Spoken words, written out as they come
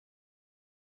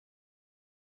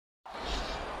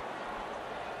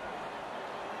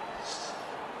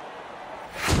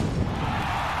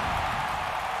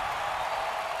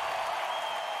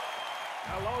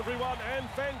everyone, and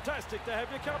fantastic to have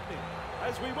your company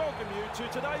as we welcome you to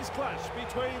today's clash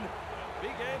between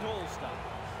Big Ant All-Stars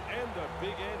and the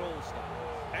Big Ant All-Stars.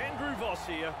 Andrew Voss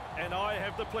here, and I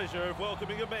have the pleasure of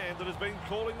welcoming a man that has been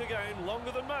calling the game longer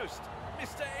than most,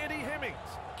 Mr. Eddie Hemmings.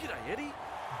 G'day, Eddie.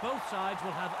 Both sides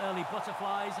will have early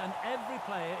butterflies, and every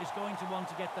player is going to want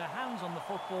to get their hands on the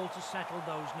football to settle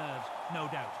those nerves, no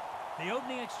doubt. The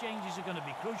opening exchanges are going to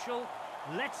be crucial.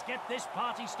 Let's get this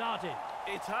party started.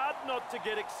 It's hard not to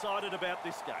get excited about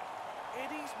this game.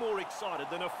 Eddie's more excited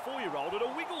than a 4-year-old at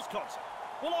a Wiggles concert.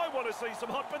 Well, I want to see some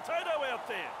hot potato out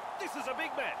there. This is a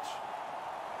big match.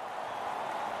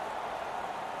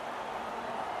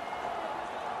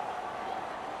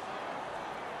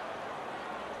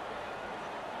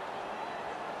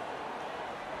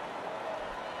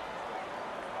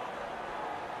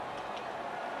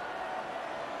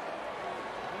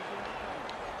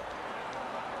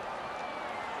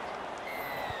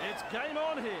 It's game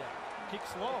on here.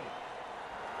 Kicks long.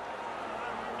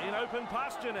 In open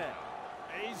pasture now.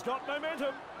 He's got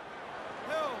momentum.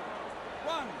 Hill,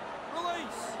 run,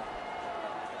 release.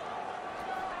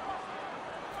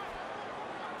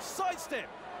 Sidestep.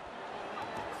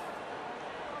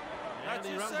 And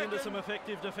he runs into some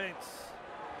effective defence.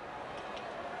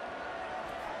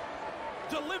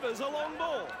 Delivers a long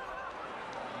ball.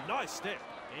 Nice step.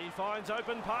 He finds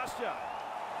open pasture.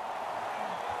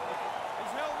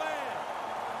 He's held there.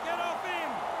 Get off him.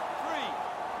 3.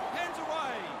 Hands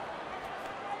away.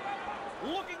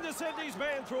 Looking to send his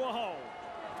man through a hole.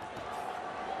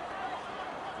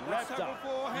 Wrapped up.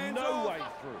 No way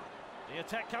through. The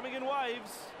attack coming in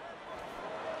waves.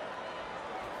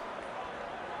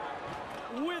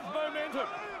 With momentum.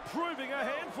 Proving a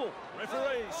handful.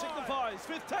 Referee signifies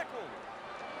 5th tackle.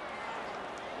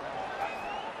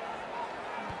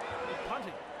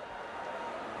 Punting.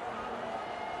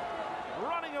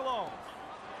 Running along.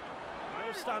 May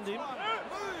have stunned him.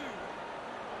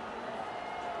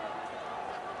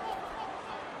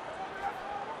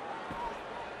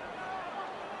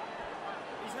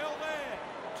 He's held there.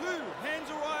 2. Hands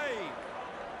away.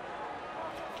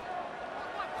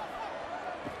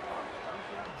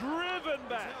 Driven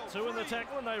back. 2 in the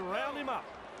tackle and they round him up.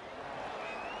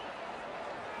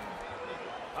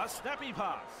 A snappy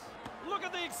pass. Look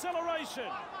at the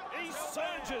acceleration. He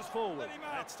surges forward.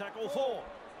 That's tackle 4.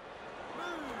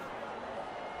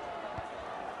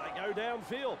 They go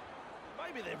downfield.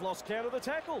 Maybe they've lost count of the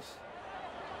tackles.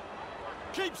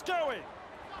 Keeps going.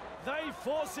 They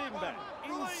force him back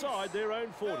inside their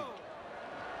own 40.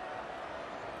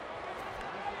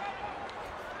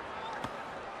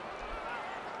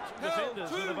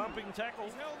 Defenders with a bumping tackle.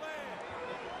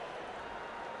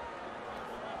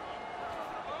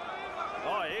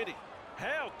 Oh, Eddie,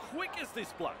 how quick is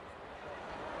this bloke?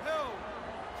 Hill,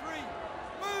 3,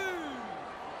 move!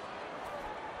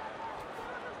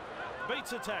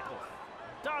 Beats a tackle.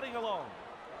 Darting along.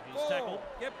 He's 4. tackled.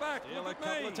 Get back, Still look a at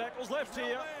couple me. of tackles left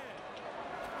here.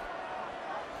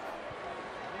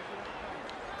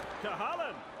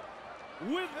 Kahalan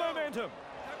with momentum.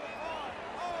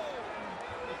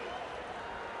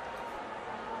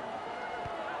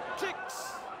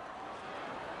 Kicks.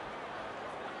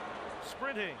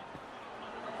 Sprinting.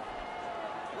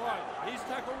 Right, he's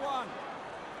tackle 1.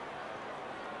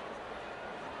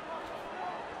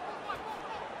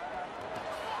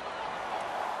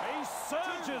 He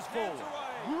surges forward.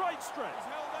 Great strength.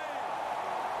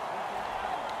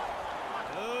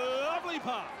 Lovely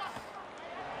pass.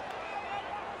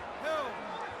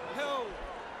 Hill,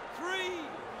 3.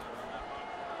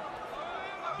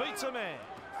 Beats a man.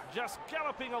 Just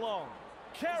galloping along.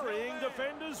 Carrying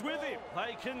defenders with him.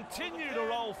 They continue to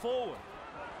roll forward.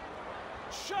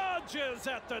 Charges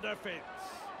at the defence.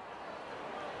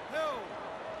 Hill,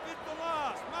 5th to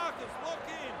last. Marcus, lock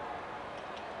in.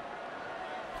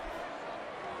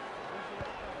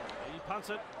 He punts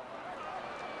it.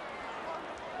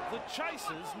 The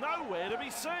chasers nowhere to be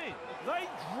seen. They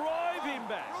drive him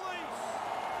back. Release.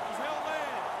 He's held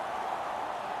there.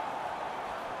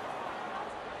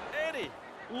 Eddie,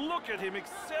 look at him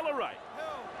accelerate.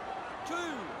 Hill, 2.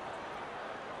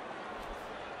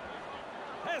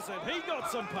 Hasn't he got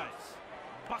some pace?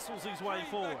 Bustles his way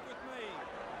forward. Back with me.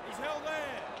 He's held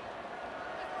there.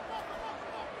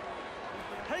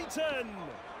 Hayton.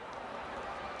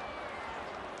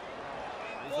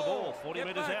 There's the ball, 40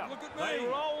 metres out. They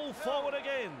roll forward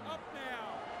again. Up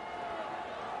now.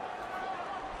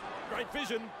 Great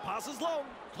vision, passes long.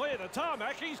 Clear the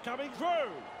tarmac, he's coming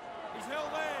through. He's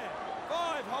held there.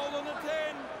 5, hold on the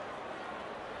 10.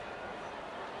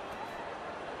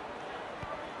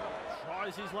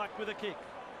 Tries his luck with a kick.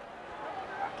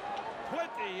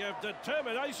 Plenty of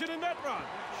determination in that run.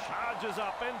 Charges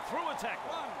up and through a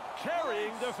tackle.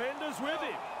 Carrying defenders with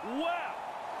him. Wow.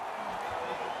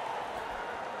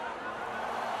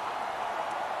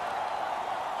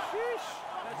 Sheesh.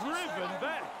 Driven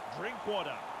back.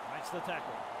 Drinkwater makes the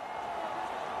tackle.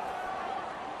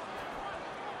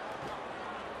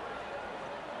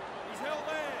 He's held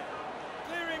there.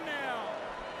 Clear him now.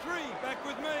 3, back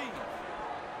with me.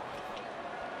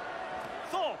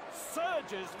 Thorpe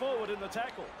surges forward in the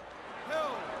tackle.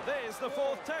 Held. There's the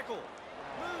 4th tackle.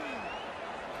 Move.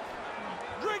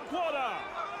 Drinkwater.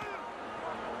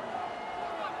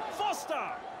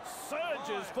 Foster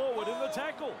surges forward in the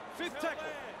tackle. 5th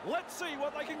tackle. Let's see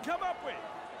what they can come up with.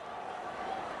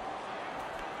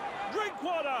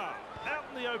 Drinkwater out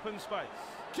in the open space.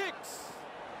 Kicks.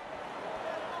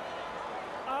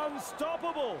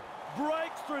 Unstoppable.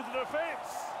 Breaks through the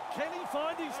defence. Can he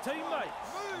find his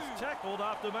teammates? He's tackled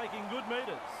after making good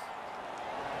metres.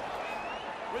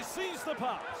 Receives the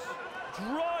pass.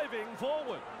 Driving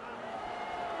forward.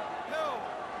 Held.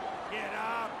 Get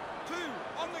up. 2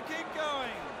 on the kick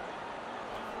going.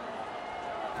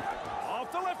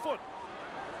 Off the left foot.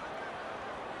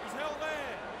 He's held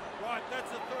there. Right,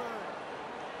 that's a 3rd.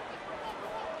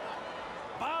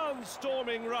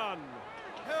 Barnstorming run.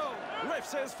 Held. Ref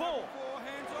says 4. 4,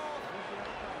 hands off.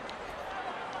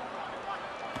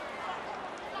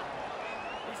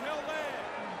 He's held there.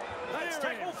 That's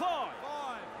Clear tackle him. 5.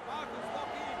 5. Marcus,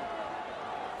 lock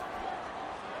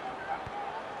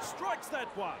in. Strikes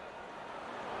that one.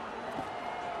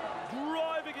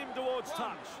 Driving him towards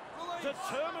touch. Release.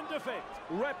 Determined defence.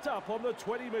 Wrapped up on the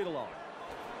 20-metre line.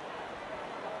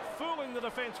 Fooling the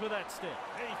defence with that step.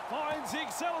 He finds the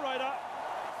accelerator.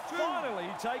 2. Finally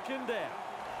taken down.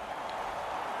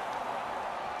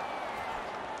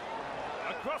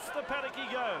 Across the paddock he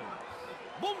goes.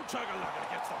 Boom chugga-lugga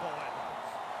gets the ball out.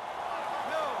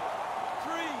 Held.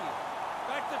 3.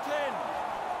 Back to 10.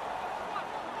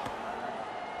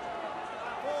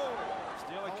 4.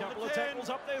 Still a couple of tackles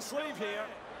up their sleeve here.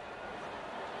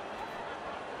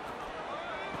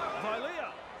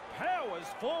 Vilea powers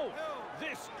forward.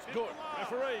 This is good.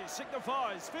 Referee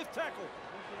signifies 5th tackle.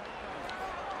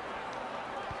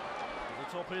 The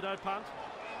torpedo punt.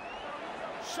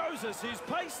 Shows us his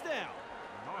pace now.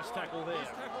 Nice tackle there. Here's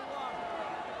tackle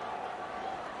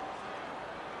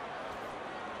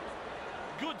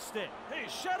 1. Good step.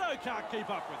 His shadow can't keep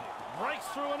up with him. Breaks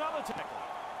through another tackle.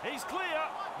 He's clear.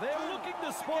 They're looking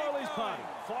to spoil his party.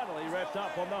 Finally wrapped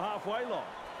up on the halfway line.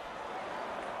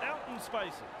 Out in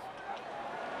spaces.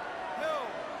 Held.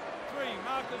 3.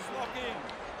 Marcus, lock in.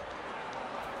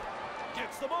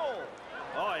 Gets the ball.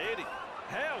 Oh, Eddie.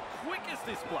 How quick is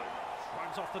this bloke?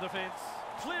 Shrugs off the defence.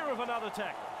 Clear of another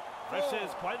tackle. Ref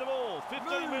says play the ball.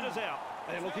 15 metres out.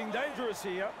 They're looking dangerous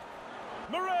here.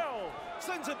 Morrell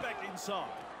sends it back inside.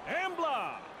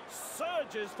 Ambler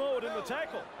surges forward in the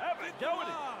tackle. Have a go at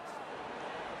him.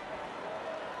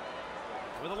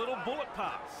 With a little bullet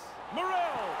pass.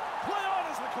 Morrell, play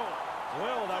on is the call.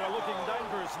 Well, they were looking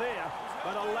dangerous there,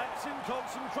 but a lapse in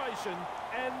concentration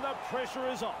and the pressure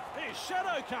is off. His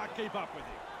shadow can't keep up with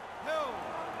him. Held.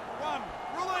 1.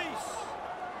 Release.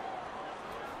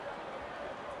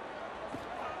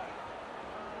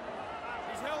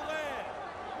 He's held there.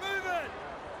 Move it.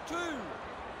 2.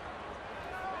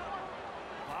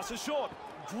 Pass is short.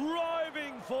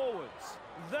 Driving forwards.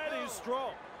 That is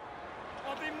strong.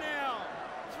 Off him now.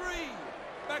 3.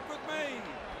 Back with me.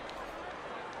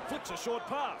 Flicks a short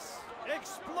pass.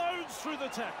 Explodes through the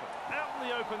tackle. Out in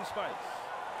the open space.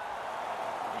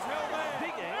 He's held there.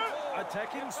 Big Ant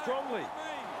attacking strongly.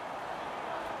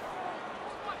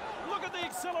 Look at the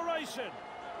acceleration.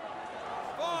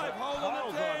 5. Hold on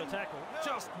Piles the 10. on the tackle.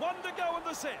 Just 1 to go in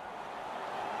the set.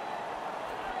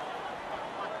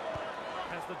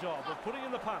 Has the job of putting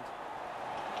in the punt.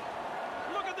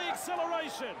 Look at the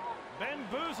acceleration.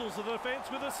 Bamboozles the defence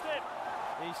with a step.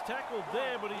 He's tackled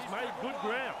there, but he's made good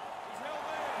ground. He's held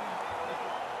there.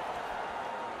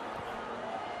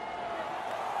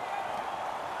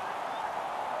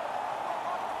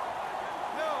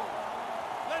 Held.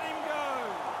 Let him go.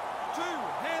 2.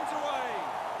 Hands away.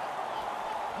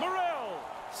 Morrell,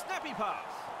 snappy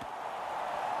pass.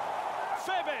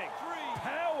 Fairbank 3.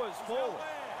 powers Held forward.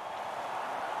 there.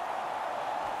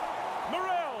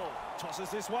 Morrell tosses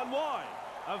this one wide.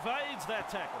 Evades that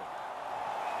tackle.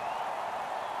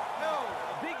 Held.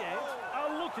 Big Ant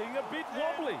are looking a bit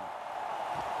wobbly.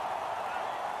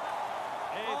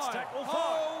 It's 5. tackle 5.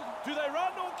 Hold. Do they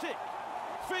run or kick?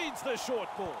 Feeds the short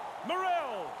ball.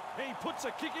 Morrell, he puts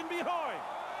a kick in behind.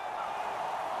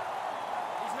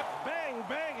 Bang,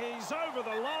 bang, he's over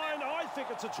the line. I think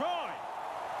it's a try.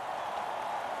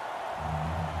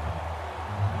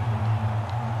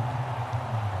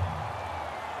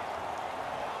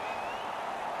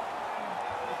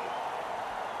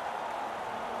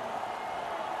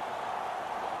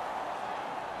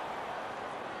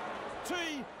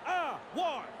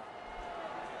 T-R-Y.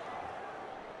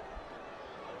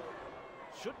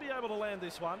 Should be able to land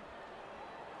this one.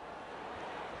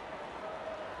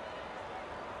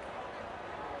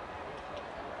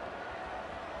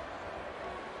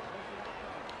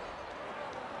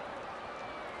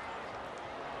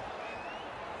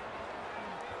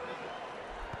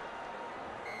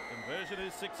 Conversion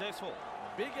is successful.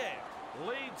 Big Ant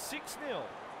leads 6-0.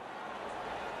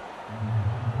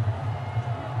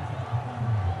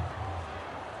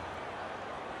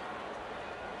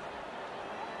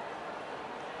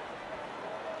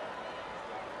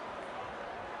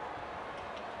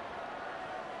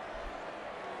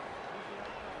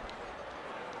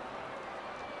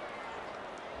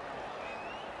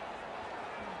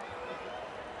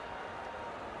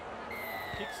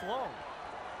 Kicks long.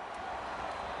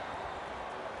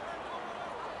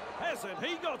 Hasn't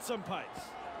he got some pace?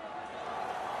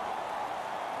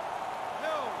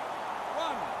 Held.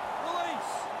 One.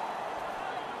 Release.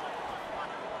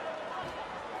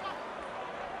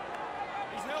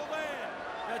 He's held there.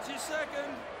 That's his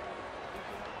second.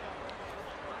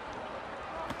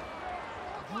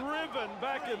 Driven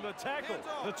back in the tackle.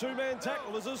 The two-man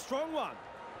tackle is a strong one.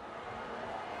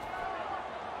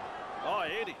 Oh,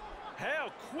 Eddie, how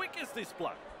quick is this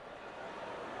bloke?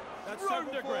 That's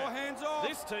tackle four, hands off.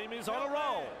 This team is on a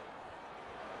roll.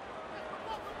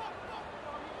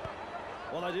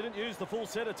 Well, they didn't use the full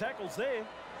set of tackles there.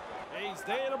 He's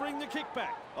there to bring the kick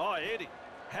back. Oh, Eddie,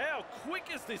 how quick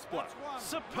is this bloke?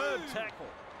 Superb tackle.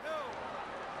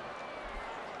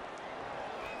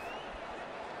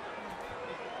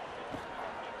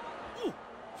 Ooh,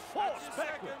 force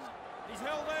backwards. He's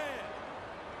held there.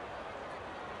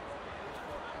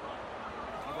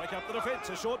 Break up the defence,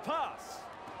 a short pass.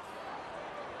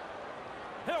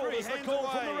 Held is the call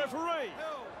from the referee.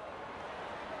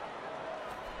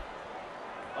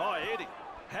 Oh, Eddie,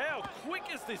 how quick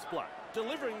is this bloke?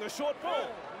 Delivering the short ball.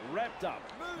 Wrapped up,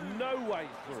 no way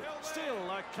through. Still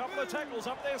a couple of tackles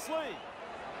up their sleeve.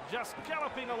 Just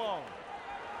galloping along.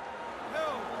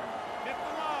 Held. Hit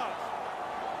the last.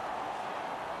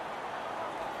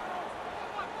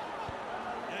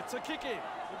 It's a kick in.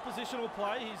 Good positional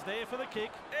play, he's there for the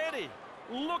kick. Eddie,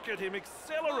 look at him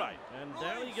accelerate. And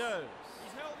down he goes.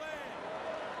 He's held there.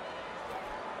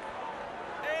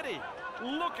 Eddie,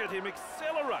 look at him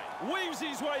accelerate. Weaves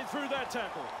his way through that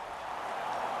tackle.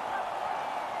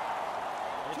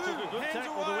 It took a good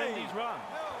tackle to end his run.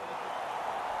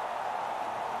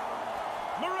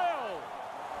 Morel.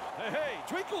 Hey,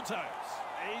 Twinkle Toes.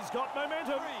 He's got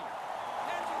momentum.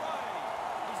 Hands away.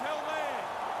 He's held there.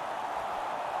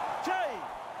 Jay.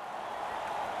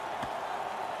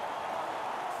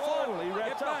 Finally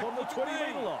wrapped up on the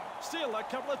 20-metre line. Still a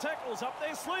couple of tackles up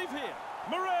their sleeve here.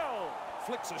 Morel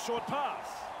flicks a short pass.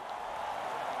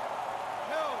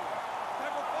 Held.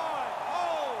 Tackle 5.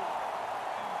 Hold.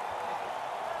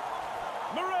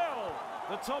 Morel,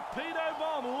 the torpedo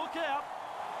bomb, look out.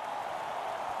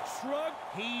 Shrug.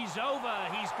 He's over.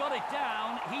 He's got it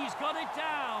down. He's got it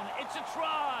down. It's a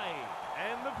try.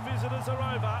 And the visitors are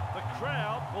over. The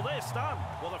crowd, well, they're stunned.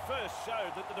 Well, the first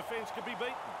showed that the defence could be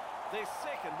beaten. Their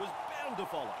second was bound to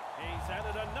follow. He's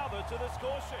added another to the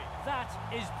score sheet. That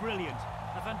is brilliant.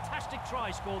 A fantastic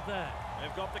try scored there.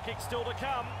 They've got the kick still to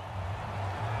come.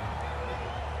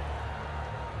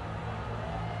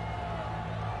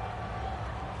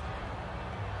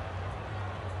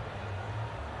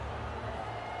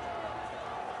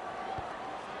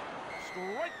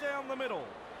 Straight down the middle.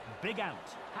 Big Ant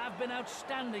have been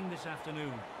outstanding this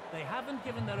afternoon. They haven't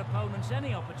given their opponents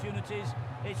any opportunities.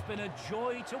 It's been a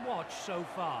joy to watch so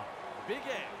far. Big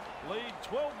Ant lead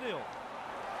 12-0.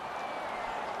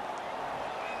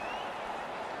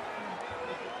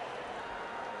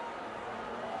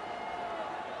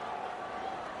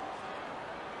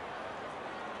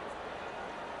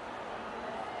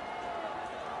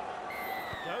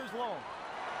 Goes long.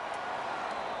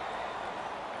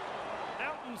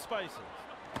 Out in spaces.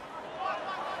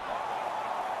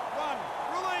 One.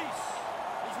 Release.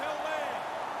 He's held there.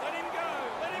 Let him go.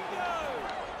 Let him go.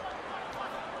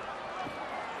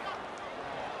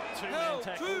 Two-man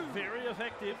tackle, very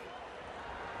effective.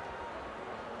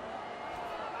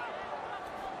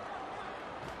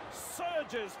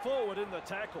 Surges forward in the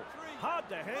tackle. Hard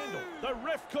to handle. The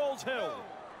ref calls held.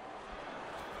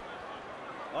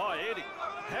 Oh, Eddie,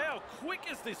 how quick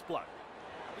is this bloke?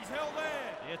 He's held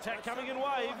there. The attack coming in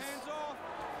waves. Hands off.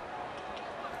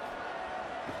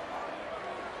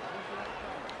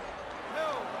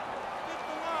 Held. Get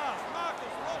the last.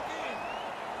 Marcus, lock in.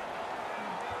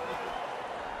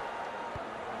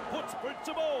 Puts boot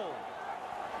to ball.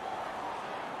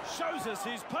 Shows us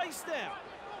his pace now.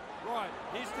 Right,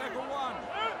 here's tackle one.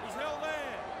 He's held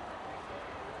there.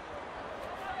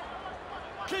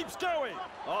 Keeps going.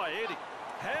 Oh, Eddie,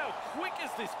 how quick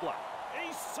is this bloke?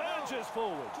 He surges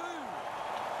forward. Two.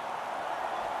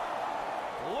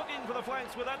 Looking for the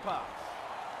flanks with that pass.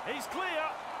 He's clear.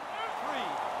 Three.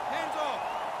 Hands off.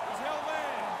 He's held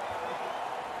there.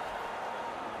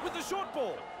 With the short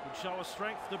ball. Would show a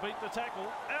strength to beat the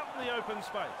tackle out in the open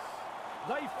space.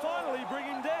 They finally bring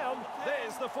him down.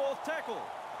 There's the fourth tackle.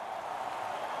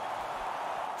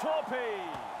 Torpy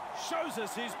shows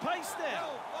us his pace now.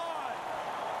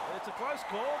 It's a close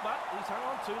call, but he's hung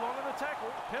on too long in the tackle.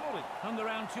 Penalty. Hung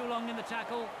around too long in the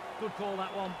tackle. Good call,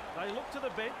 that one. They looked to the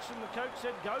bench and the coach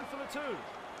said go for the two.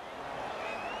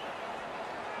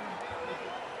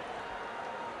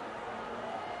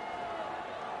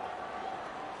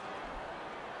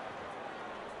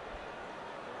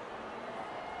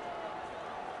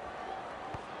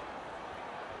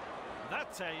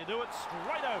 That's how you do it,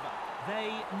 straight over.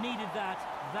 They needed that.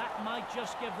 That might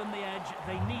just give them the edge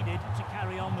they needed to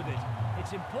carry on with it.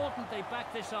 It's important they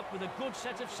back this up with a good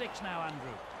set of six now,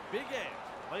 Andrew. Big Ant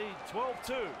lead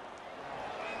 12-2.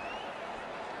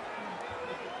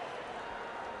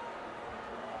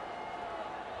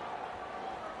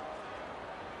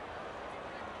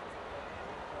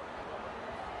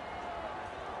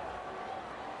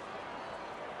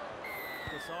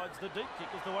 Decides the deep kick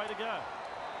is the way to go.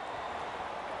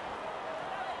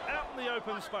 Out in the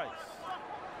open space.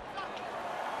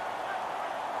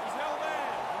 He's held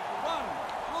there. One.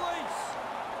 Release.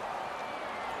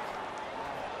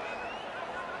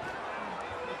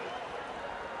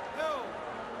 Held.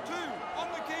 Two. On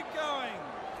the keep going.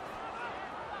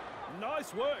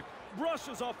 Nice work.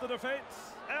 Brushes off the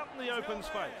defence. Out in the open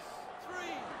space.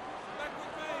 Three. Back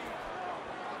with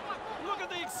me. Look at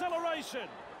the acceleration.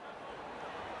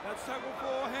 That's tackle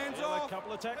four. Hands Still off. a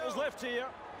couple of tackles Held. left here.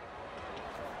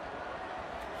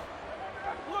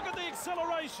 Look at the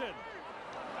acceleration.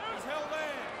 He's held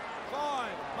there.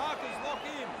 Five. Markers lock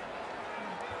in.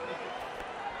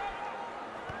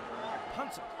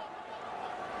 Punts it.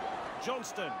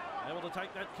 Johnston able to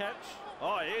take that catch.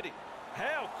 Oh, Eddie,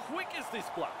 how quick is this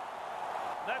bloke?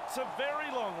 That's a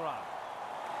very long run.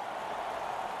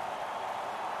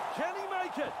 Can he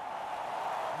make it?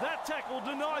 That tackle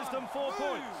denies them 4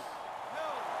 points.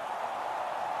 Held.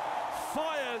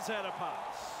 Fires out a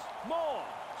pass. More.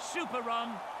 Super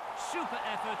run, super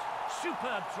effort,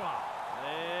 superb try.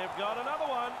 They've got another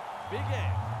one. Big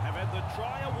Ant have had the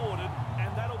try awarded,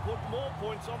 and that'll put more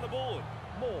points on the board.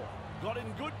 Moore got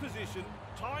in good position,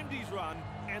 timed his run,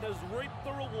 and has reaped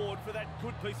the reward for that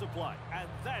good piece of play. And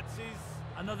that's his...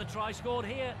 Another try scored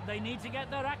here. They need to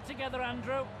get their act together,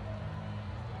 Andrew.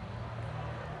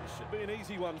 This should be an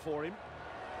easy one for him.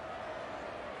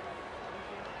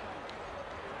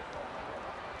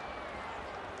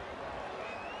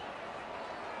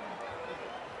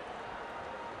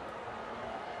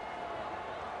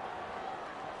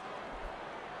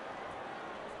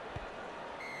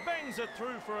 Bangs it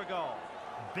through for a goal.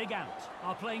 Big Ant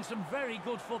are playing some very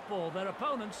good football. Their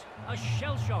opponents are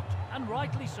shell-shocked, and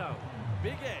rightly so.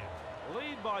 Big Ant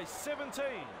lead by 17.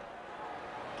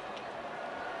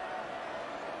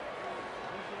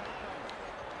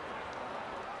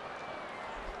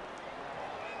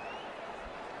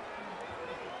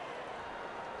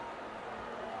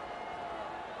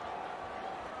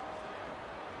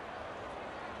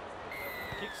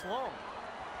 Kicks long.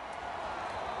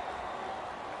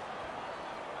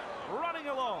 Running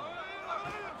along.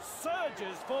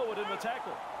 Surges forward in the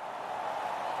tackle.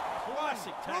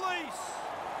 Classic tackle. Release.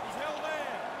 He's held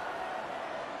there.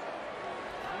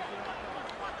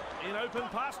 In open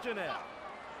pasture now.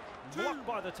 Blocked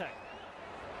by the tackle.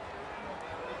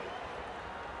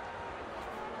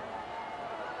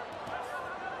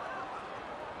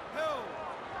 Held.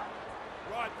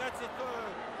 Right, that's a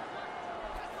third.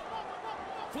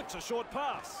 Flicks a short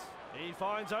pass. He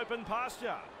finds open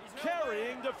pasture.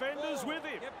 Carrying defenders with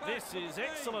him. This is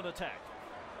excellent attack.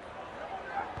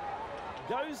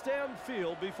 Goes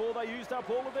downfield before they used up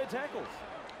all of their tackles.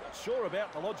 Not sure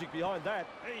about the logic behind that.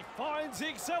 He finds the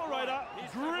accelerator.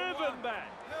 Driven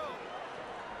back.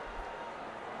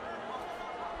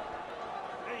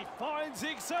 He finds the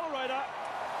accelerator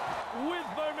with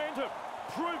momentum.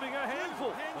 Proving a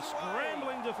handful. The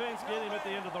scrambling defence get him at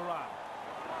the end of the run.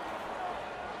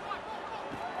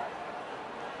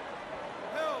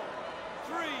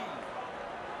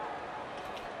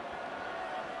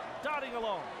 Darting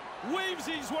along, weaves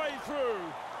his way through.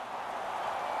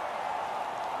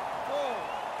 Four.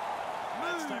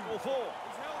 That's tackle four.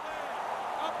 He's held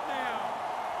there. Up now.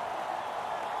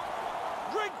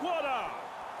 Drinkwater.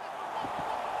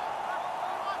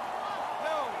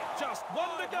 Just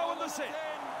one to go in the set.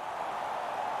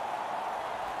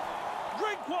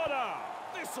 Drinkwater.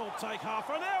 This'll take half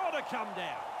an hour to come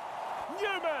down.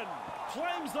 Newman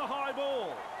claims the high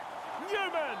ball.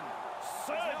 Newman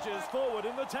surges forward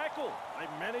in the tackle. They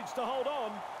manage to hold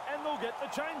on and they'll get the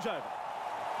changeover.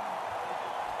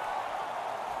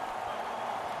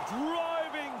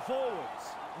 Driving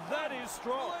forwards. That is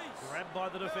strong. Grabbed by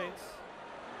the defence.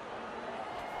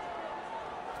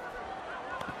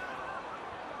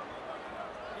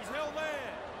 He's held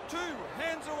there. 2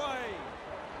 hands away.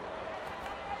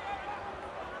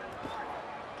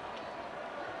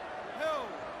 Held.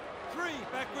 3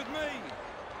 back with me.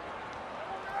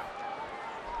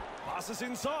 Passes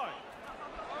inside.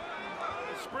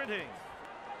 Sprinting.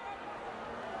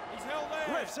 He's held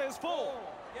there. Ref says 4.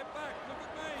 Get back, look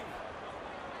at me.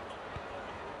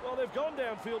 Well, they've gone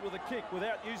downfield with a kick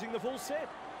without using the full set.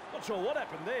 Not sure what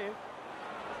happened there.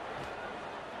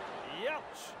 Ouch!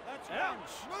 That's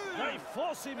Ouch! They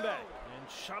force him back and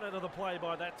shut out of the play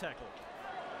by that tackle.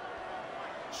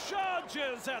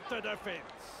 Charges at the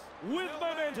defence with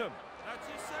momentum. That's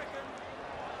his second.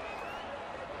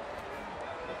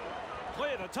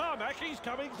 Clear to tarmac, he's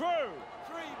coming through.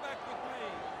 3 back with me.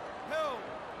 Held.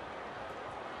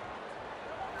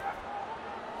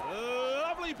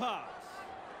 Lovely pass.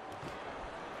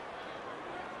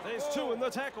 There's 2 in the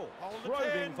tackle. Hold the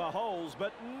Probing 10. for holes,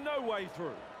 but no way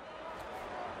through.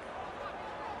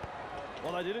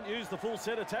 Well, they didn't use the full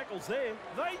set of tackles there.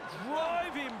 They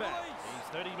drive him back. He's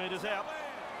 30 metres out.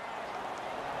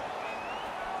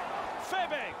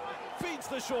 Fairbank feeds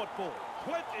the short ball.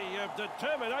 Plenty of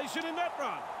determination in that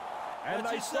run. And That's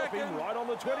they his stop him second. right on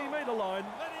the 20-metre line.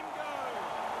 Let him go.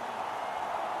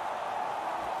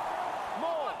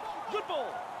 More. Good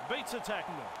ball. Beats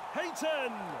attacking them.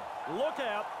 Hayton. Look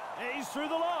out. He's through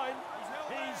the line.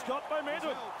 He's got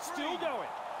momentum. Still going.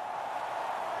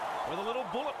 With a little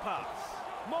bullet pass.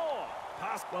 More.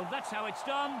 Pass. Well, that's how it's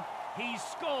done. He's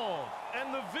scored.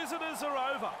 And the visitors are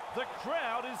over. The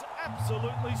crowd is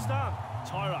absolutely stunned.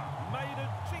 Tyra made a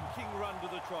jinking run to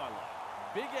the try line.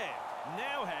 Big Ant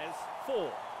now has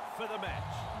 4 for the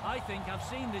match. I think I've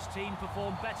seen this team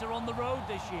perform better on the road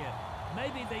this year.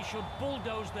 Maybe they should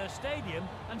bulldoze their stadium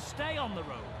and stay on the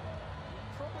road.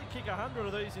 Probably kick 100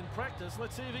 of these in practice.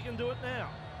 Let's see if he can do it now.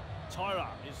 Tyra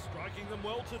is striking them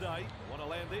well today. Want to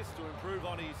land this to improve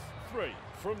on his 3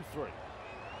 from 3.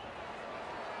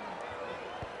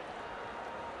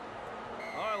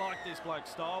 I like this bloke's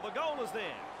style. The goal is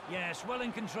there. Yes, well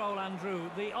in control, Andrew.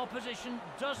 The opposition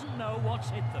doesn't know what's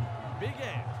hit them. Big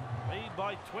Ant lead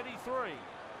by 23.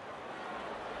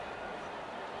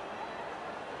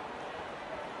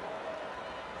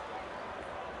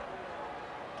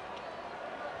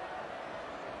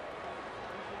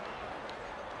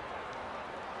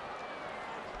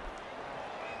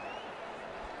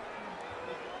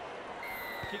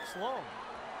 Kicks long.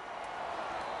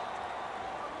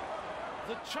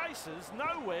 The chasers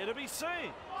nowhere to be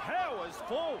seen. Powers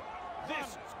forward. This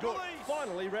is good.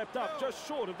 Finally wrapped up just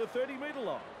short of the 30-metre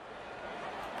line.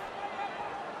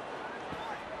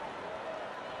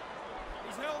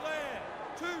 He's held there.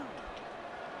 2.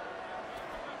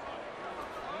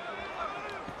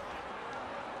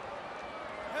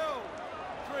 Held.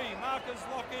 3 markers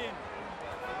lock in.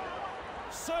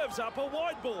 Serves up a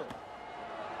wide ball.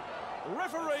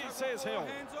 Referee says held.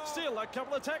 Still a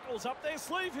couple of tackles up their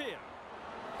sleeve here.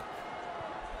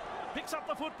 Picks up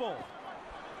the football.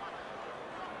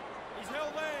 He's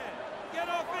held there. Get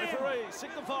off him. Referee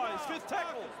signifies 5th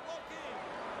tackle.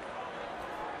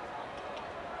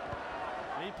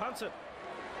 He punts it.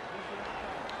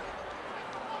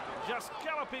 Just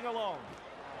galloping along.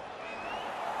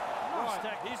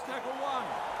 Right, here's tackle 1.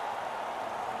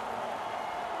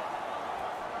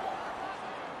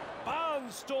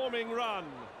 Barnstorming run.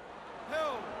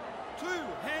 Held. 2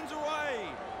 hands away.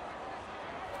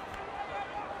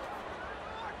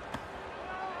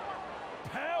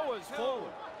 Powers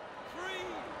forward. 3.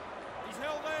 He's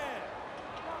held there.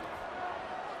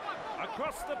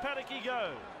 Across the paddock he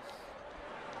goes.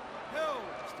 Held.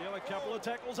 Still a couple of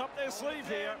tackles up their sleeve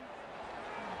here.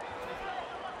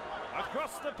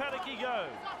 Across the paddock he goes.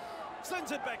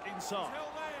 Sends it back inside.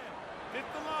 Held there.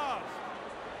 5th and last.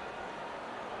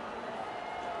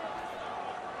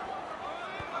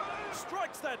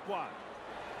 Strikes that one.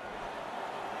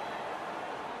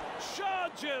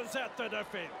 Charges at the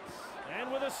defence.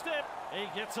 And with a step, he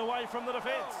gets away from the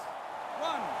defence.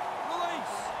 1.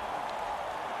 Release.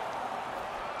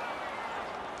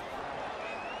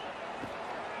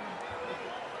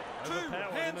 Overpowered in the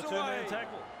hands two-man away.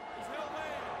 tackle. He's held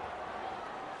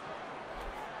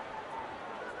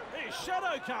there. His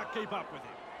shadow can't keep up with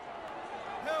him.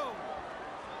 Held.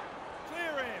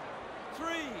 Clear him. 3.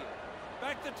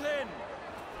 Back to 10.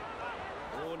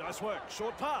 Oh, nice work.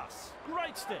 Short pass.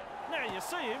 Great step. Now you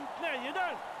see him, now you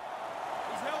don't.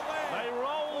 He's held there. They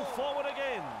roll forward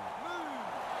again. Move.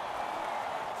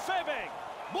 Febek.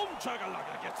 Boom chugga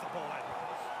gets the ball out.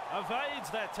 Evades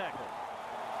that tackle.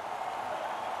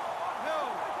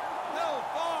 Held. Held.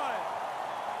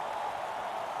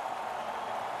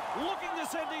 5. Looking to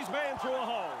send his man through a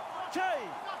hole. Kay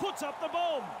puts up the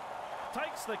bomb.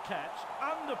 Takes the catch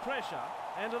under pressure,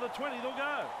 and to the 20 they'll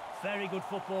go. Very good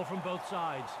football from both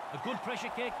sides. A good pressure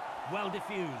kick, well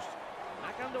diffused.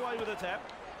 Back underway with a tap.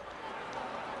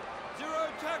 0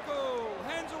 tackle.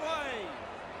 Hands away.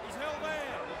 He's held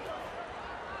there.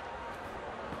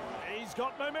 He's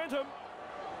got momentum.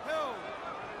 Held.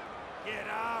 Get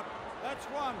up. That's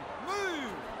 1.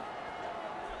 Move.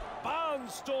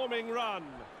 Barnstorming run.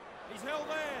 He's held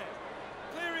there.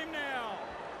 Clear him now.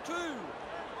 2.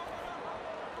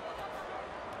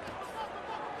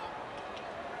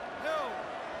 Held.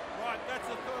 Right, that's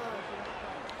a 3rd.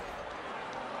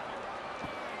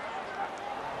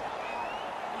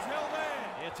 He's held there.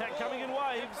 The attack coming in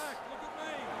waves. Get back. Look at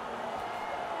me.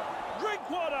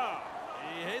 Drinkwater.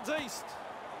 He heads east.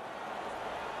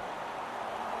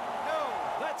 Held.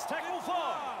 That's tackle Get 5.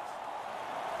 fast.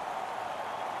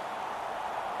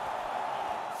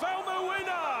 Found the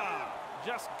winner.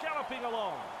 Just galloping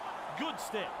along. Good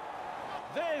step.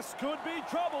 This could be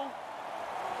trouble.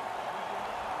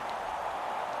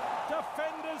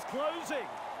 Defenders closing.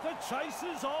 The chase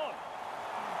is on.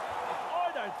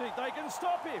 I don't think they can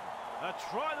stop him. A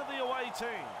try to the away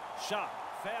team. Sharp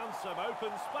found some open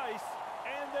space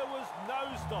and there was no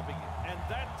stopping him. And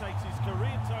that takes his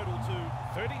career total to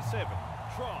 37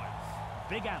 tries.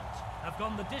 Big Ant have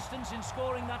gone the distance in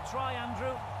scoring that try,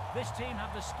 Andrew. This team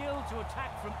have the skill to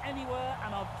attack from anywhere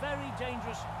and are very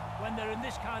dangerous when they're in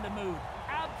this kind of mood.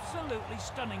 Absolutely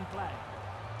stunning play.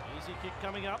 Easy kick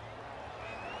coming up.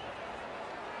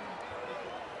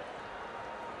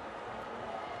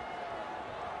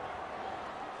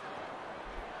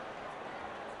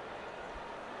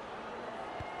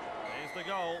 There's the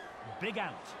goal. Big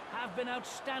Ant have been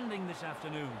outstanding this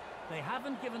afternoon. They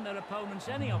haven't given their opponents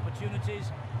any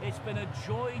opportunities. It's been a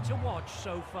joy to watch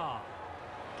so far.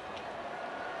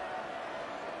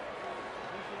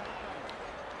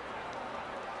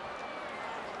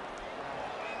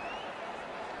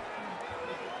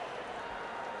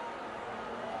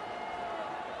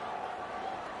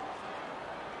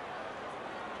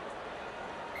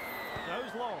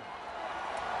 Goes long.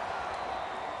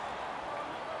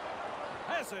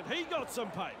 Hasn't he got some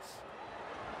pace?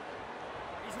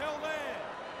 He's held there.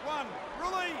 1.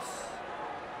 Release.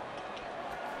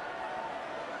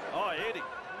 Oh, Eddie,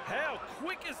 how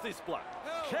quick is this bloke?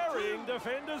 Carrying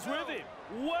defenders with him.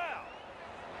 Wow.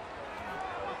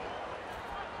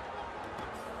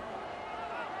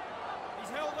 He's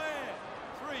held there.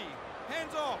 3.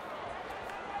 Hands off.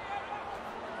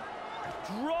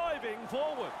 Driving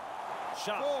forward.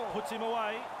 Sharp 4. puts him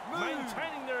away, Move.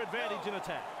 maintaining their advantage in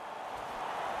attack.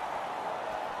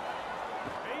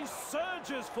 He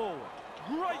surges forward.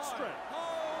 Great strength.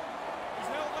 Hold. He's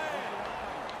held there.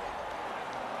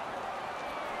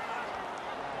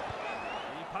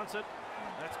 He punts it.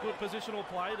 That's good positional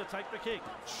play to take the kick.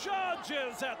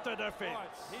 Charges at the defence.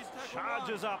 Right, he's tackle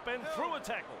Charges 1. up and Held. through a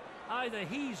tackle. Either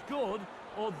he's good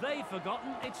or they've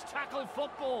forgotten it's tackle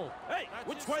football. Hey, That's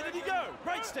which his way did he second. go?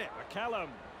 Great step. McCallum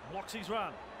blocks his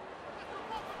run.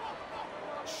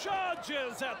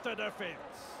 Charges at the defence.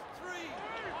 3.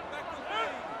 Back with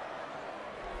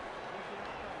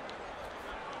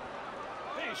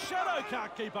me. His shadow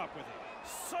can't keep up with him.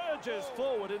 Surges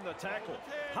forward in the tackle.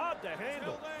 Hard to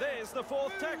handle. There's the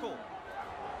 4th tackle.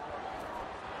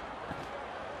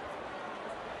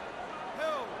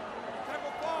 Held.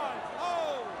 Tackle 5.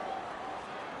 Hold.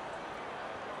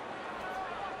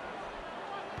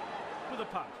 With a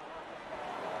punt.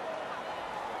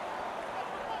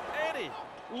 Eddie,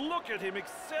 look at him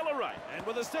accelerate. And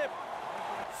with a step,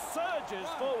 surges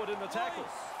forward in the tackle.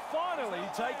 Finally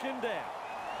taken down.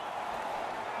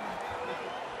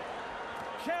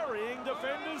 Carrying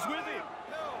defenders with him.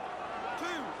 Held. 2.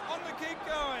 On the kick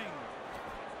going.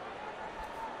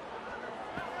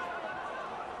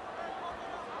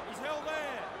 He's held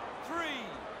there.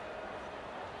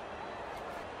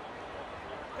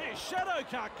 3. His shadow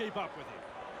can't keep up with him.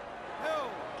 Held.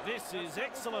 This is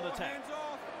excellent attack. Hands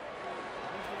off.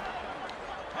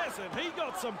 Hasn't he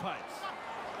got some pace?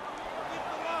 Hit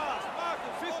the last.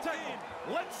 Marcus. 5th lock tackle.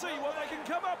 in. Let's see what they can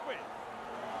come up with.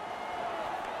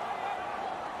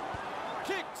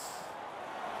 Kicks.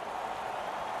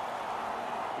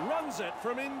 Runs it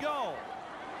from in goal.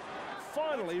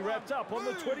 finally wrapped up on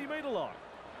the 20-metre line.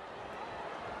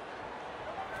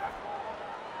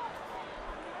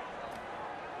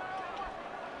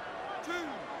 Two.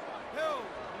 Held.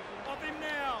 Off him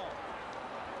now.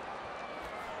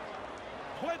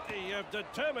 Plenty of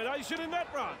determination in that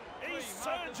run. He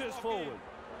surges forward.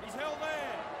 He's held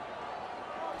there.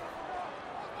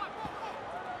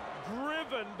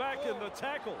 Driven back in the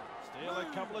tackle. Still a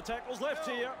couple of tackles left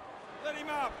here. Let him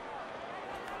up.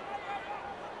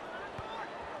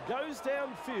 Goes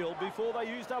downfield before they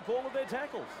used up all of their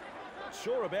tackles. Not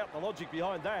sure about the logic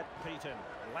behind that. Peter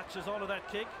latches onto that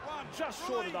kick. Just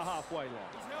short of the halfway line.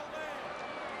 He's held there.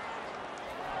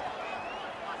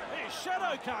 His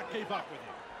shadow can't keep up with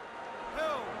him.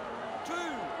 Held.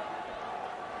 Two.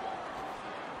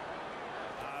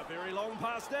 A very long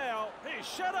pass now. His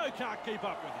shadow can't keep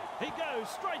up with him. He goes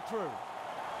straight through.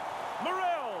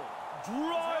 Morel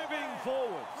driving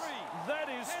forwards. That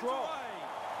is strong.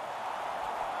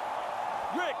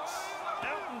 Ricks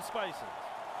out in spaces.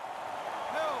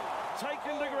 Held.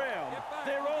 Taken to ground.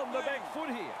 They're on the back foot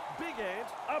here. Big Ant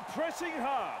are pressing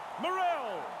hard.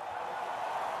 Morel.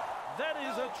 That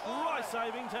is a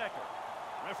try-saving tackle.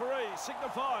 Referee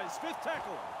signifies fifth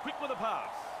tackle. Quick with a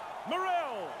pass.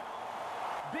 Morel.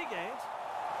 Big Ant.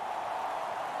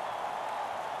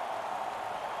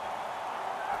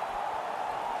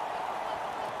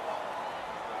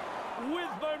 With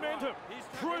momentum.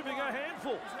 Proving a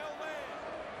handful.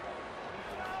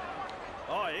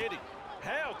 Oh, Eddie.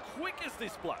 How quick is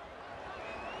this bloke?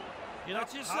 You know,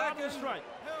 That's your hard and second. straight.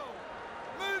 Held.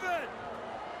 Move it.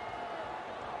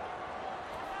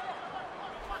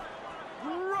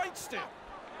 Great step.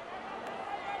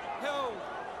 Held.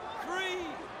 Three.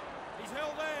 He's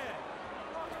held there.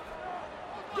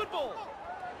 Good ball.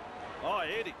 Oh,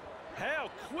 Eddie. How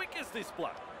quick is this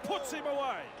bloke? Puts him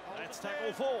away. That's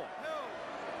tackle 4. Held.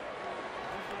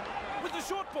 With the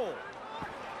short ball.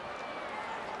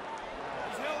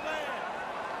 He's held there.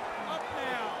 Up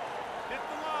now. Get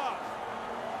the last.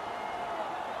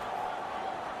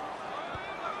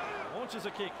 Launches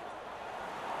a kick.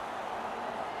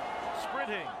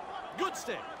 Sprinting. Good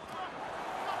step.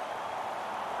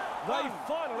 They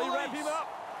finally wrap him up.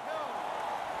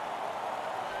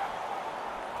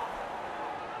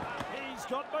 He's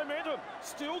got momentum.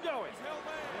 Still going. He's held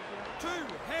there. 2.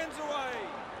 Hands away.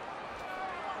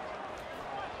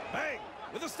 Bang.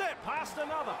 With a step. Past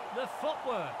another. The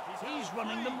footwork. He's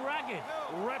running them ragged.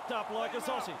 Wrapped up like a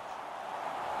sausage.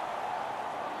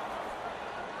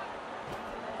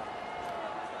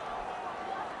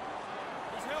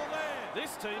 He's held there.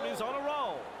 This team is on a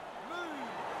roll. Move.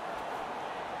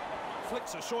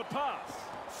 Flicks a short pass.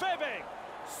 Fairbank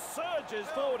surges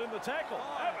forward in the tackle.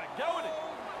 Have a go at him.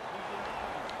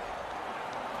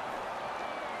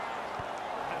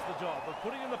 Has the job of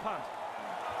putting in the punt.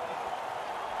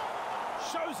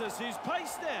 Shows us his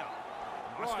pace now.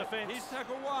 Nice defence. He's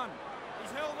tackle 1.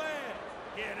 He's held there.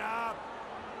 Get up.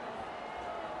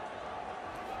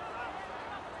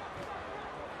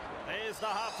 There's the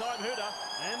half-time hooter,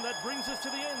 and that brings us to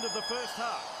the end of the first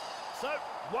half. So,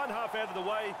 one half out of the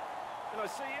way, and I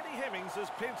see Eddie Hemmings has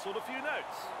penciled a few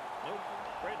notes. Milk,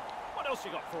 bread. What else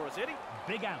you got for us, Eddie?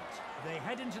 Big Ant. They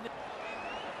head into the...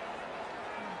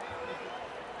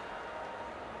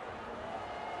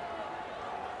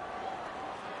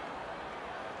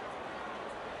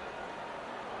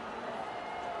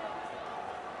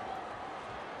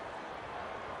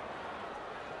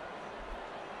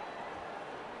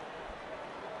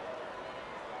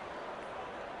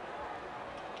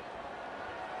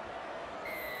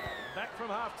 Back from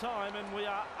half-time, and we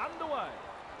are underway.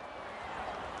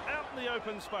 Out in the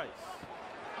open space.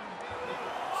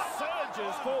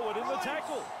 Surges forward in the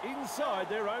tackle, inside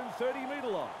their own 30-metre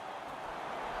line.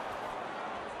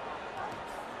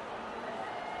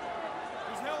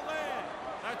 He's held there.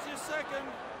 That's your second.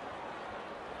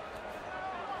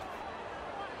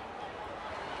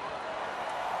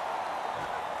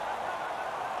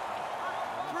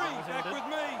 Three. Back with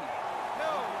me.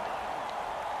 Held.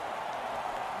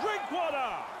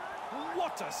 Drinkwater!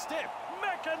 What a step!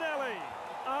 McAnally!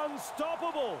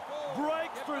 Unstoppable!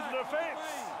 Breaks through the defence.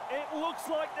 It looks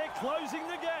like they're closing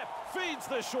the gap. Feeds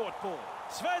the short ball.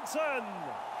 Svensson!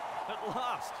 At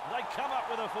last, they come up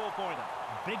with a 4-pointer.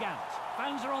 Big Ant.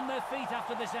 Fans are on their feet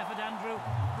after this effort, Andrew.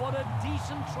 What a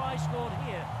decent try scored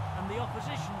here. And the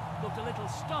opposition looked a little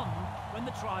stunned when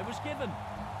the try was given.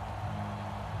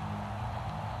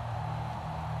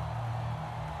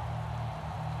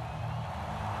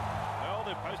 Well,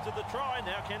 they've posted the try.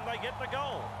 Now can they get the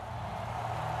goal?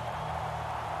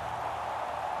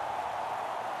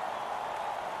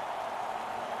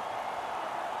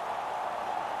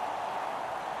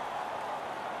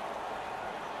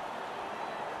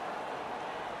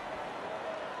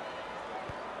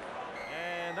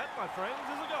 my friends,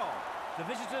 is a goal. The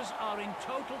visitors are in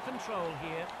total control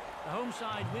here. The home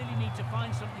side really need to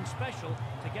find something special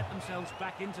to get themselves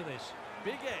back into this.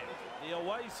 Big Ant, the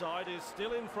away side, is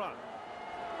still in front.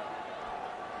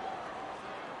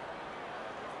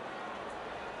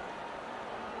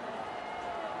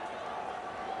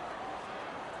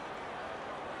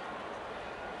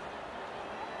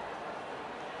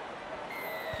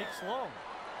 Kicks long.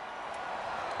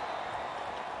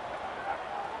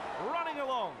 Running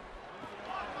along.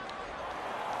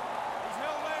 He's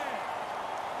held there.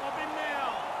 Lob in now.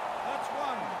 That's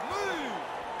one. Move!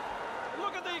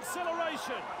 Look at the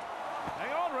acceleration.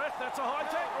 Hang on, ref, that's a high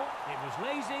tackle. It was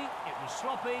lazy, it was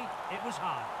sloppy, it was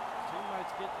hard.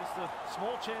 Teammates get just a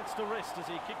small chance to rest as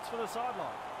he kicks for the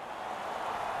sideline.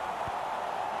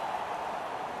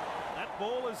 That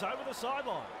ball is over the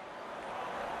sideline.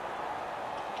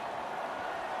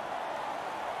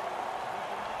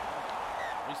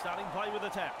 Restarting play with a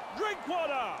tap.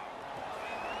 Drinkwater!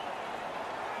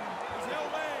 He's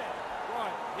held there.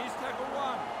 Right, here's tackle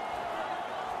one.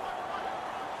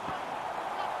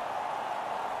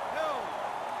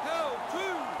 Held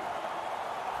two.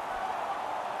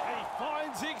 And he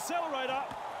finds the accelerator.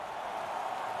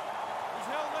 He's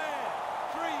held there.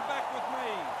 Three back with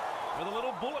me. With a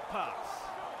little bullet pass.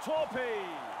 Torpy.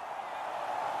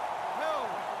 Held.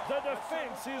 The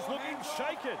defence is looking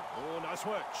shaken. Oh, nice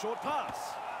work. Short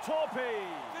pass. Torpy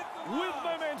with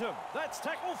momentum. That's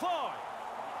tackle 5.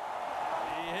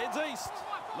 He heads east.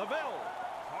 Lavelle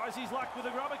tries his luck with a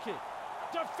grubber kick.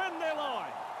 Defend their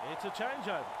line. It's a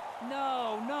changeover.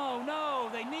 No, no, no.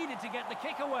 They needed to get the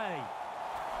kick away.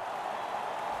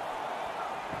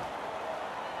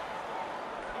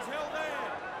 He's held there.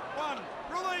 One.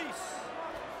 Release.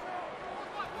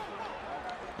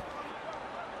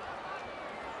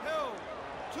 Held.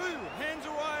 Two. Hands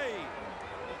away.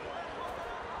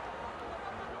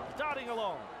 Darting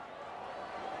along.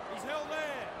 He's held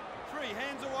there. Three.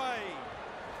 Hands away.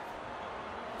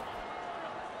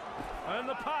 And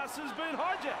the pass has been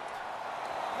hijacked.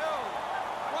 Held.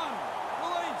 One.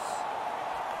 Release.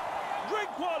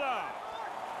 Drinkwater.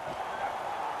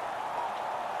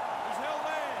 He's held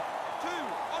there. Two.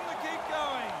 On the keep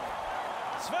going.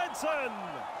 Svensson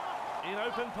in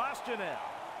open pasture now.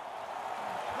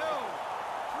 Held.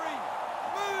 Three.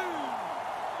 Move.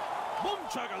 Boom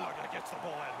chugga gets the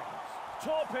ball out of bounds.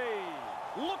 Torpy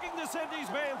looking to send his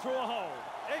man through a hole.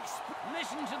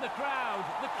 Listen to the crowd.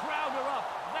 The crowd are up.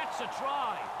 That's a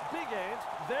try. Big Ant,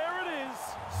 there it is.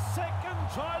 Second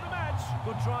try of the match.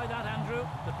 Good try that, Andrew.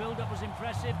 The build-up was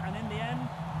impressive, and in the end,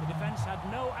 the defence had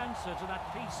no answer to that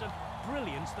piece of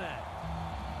brilliance there.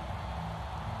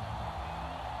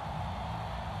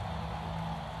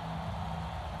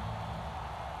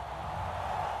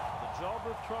 The job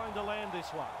of trying to land this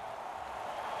one.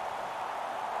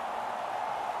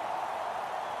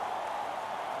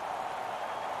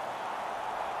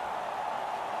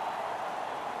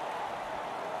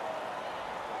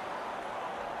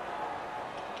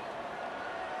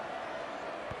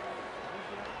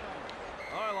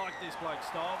 I like this bloke's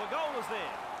style. The goal is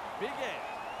there. Big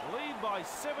Ant lead by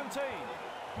 17.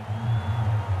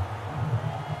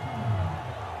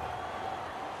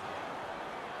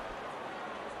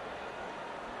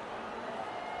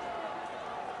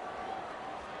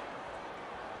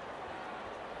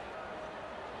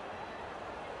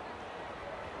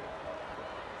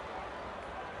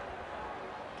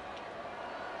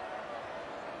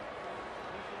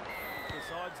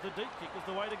 Decides the deep kick is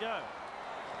the way to go.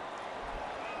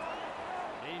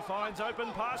 He finds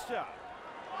open pasture.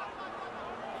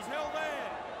 He's held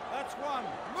there. That's one.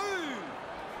 Move.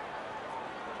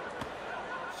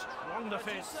 Strong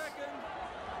defence. Second.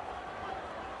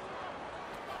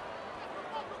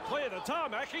 Clear the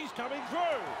tarmac. He's coming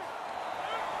through.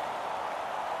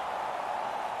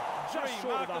 Just Three.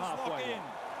 short of the Marcus lock halfway in. line.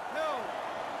 Held.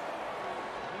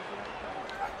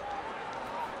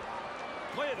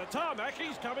 Clear the tarmac.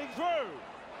 He's coming through.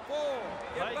 Four.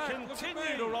 Get They back. Look at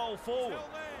continue me. to roll forward. He's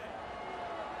held there.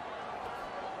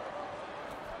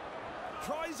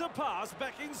 Tries a pass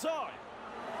back inside.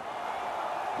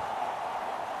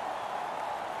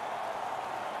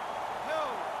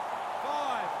 Held.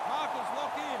 Five. Marcus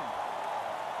lock in.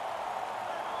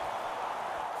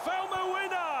 Falmer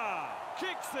winner.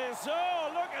 Kicks this.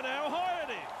 Oh, look at how high it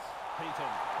is. Peter,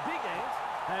 Big Ant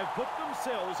have put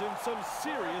themselves in some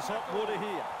serious hot water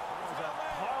here. There's a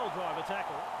pile driver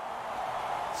tackle.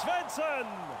 Svensson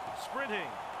sprinting.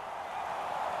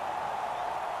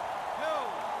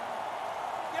 Held.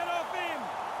 Get off him.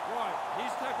 Right.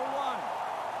 Here's tackle one.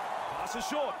 Pass is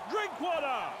short.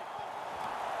 Drinkwater.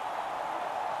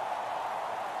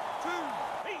 Two.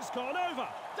 He's gone over.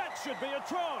 That should be a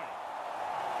try.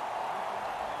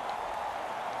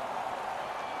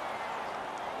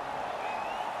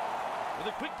 With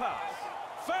a quick pass.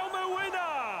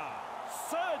 Falmuina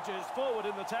surges forward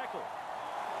in the tackle.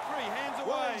 3 hands away.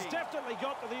 Well, he's definitely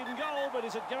got to the hidden goal, but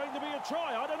is it going to be a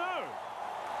try? I don't know.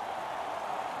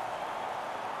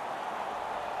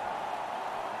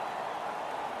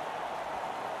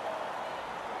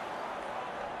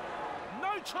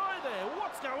 No try there.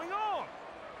 What's going on?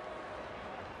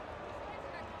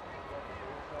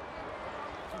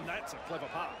 And that's a clever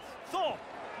pass. Thorpe.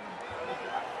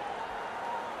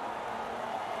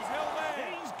 He's held there.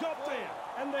 He's got there.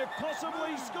 And they've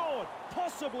possibly scored.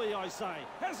 Possibly, I say.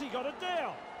 Has he got it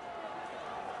down?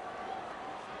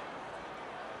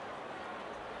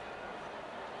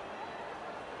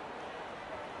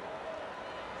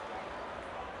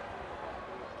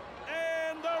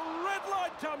 And the red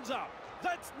light comes up.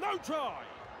 That's no try.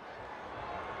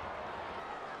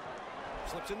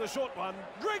 Slips in the short one.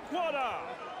 Drinkwater.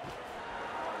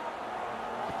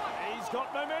 He's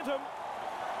got momentum.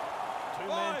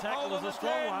 Two-man tackle is a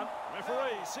strong one.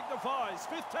 Referee signifies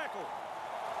 5th tackle.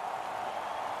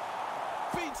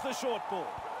 Feeds the short ball.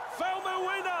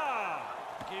 Falmuina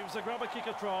gives a grubber kick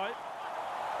a try.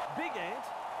 Big Ant.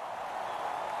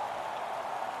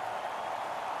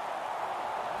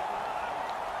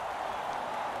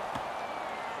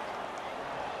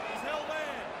 He's held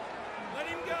there. Let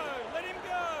him go. Let him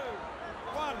go.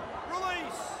 1.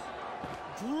 Release.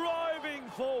 Driving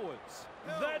forwards.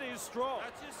 That is strong.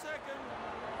 That's your second.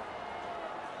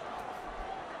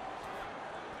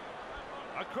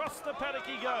 Across the paddock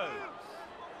he goes.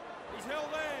 He's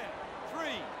held there.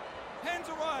 3. Hands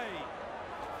away.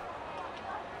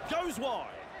 Goes wide.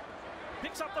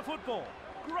 Picks up the football.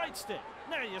 Great step.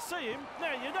 Now you see him,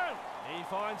 now you don't. He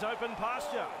finds open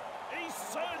pasture. He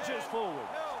surges forward.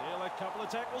 Still a couple of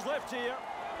tackles left here.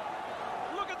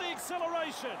 Look at the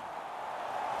acceleration.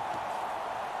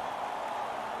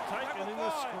 Taken in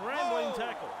the scrambling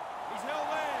tackle. He's held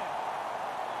there.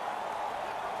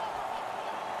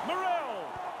 Morrell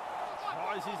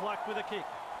tries his luck with a kick.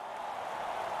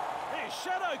 His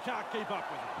shadow can't keep up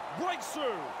with him. Breaks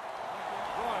through.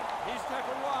 Right, here's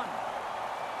tackle 1.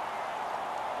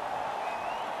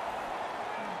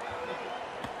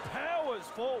 Powers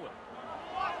forward.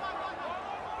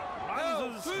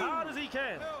 Runs as hard as he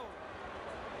can.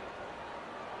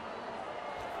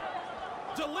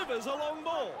 Delivers a long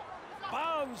ball.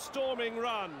 Barnstorming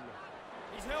run.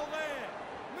 He's held there.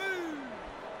 Move.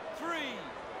 3.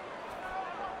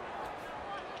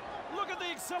 Look at the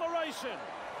acceleration.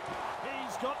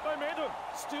 He's got momentum.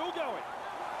 Still going.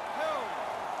 Held.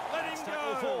 Let him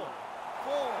Tackle go.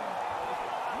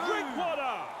 4.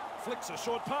 Drinkwater flicks a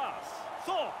short pass.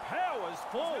 Thorpe powers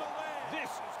forward. This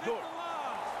is good.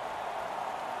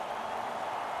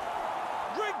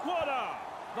 Drinkwater,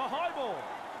 the high ball.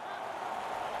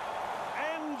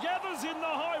 And gathers in the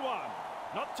high one.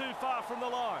 Not too far from the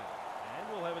line. And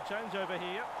we'll have a change over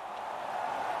here.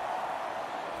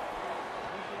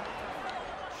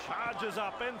 Charges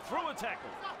up and through a tackle.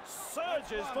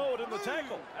 Surges forward in the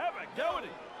tackle. Have a go at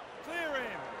him. Clear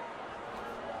him.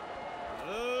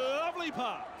 Lovely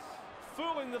pass.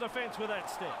 Fooling the defence with that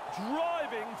step.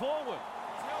 Driving forward.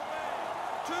 He's held there.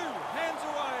 2. Hands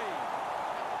away.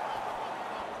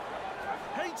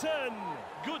 Hayton.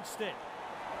 Good step.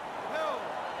 Held.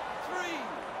 3.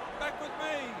 Back with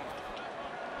me.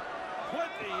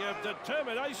 Plenty of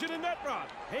determination in that run.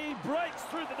 He breaks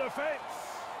through the defence.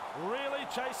 Really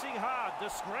chasing hard to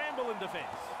scramble in defence.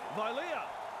 Vilea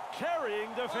carrying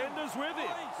defenders with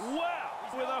him. Wow,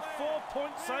 with a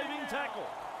 4-point saving tackle.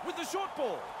 With the short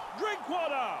ball,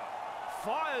 Drinkwater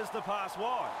fires the pass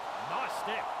wide. Nice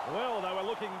step. Well, they were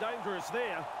looking dangerous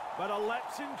there, but a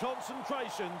lapse in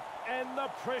concentration and the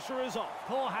pressure is off.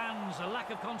 Poor hands, a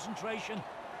lack of concentration.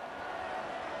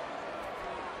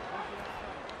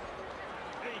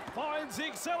 He finds the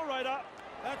accelerator.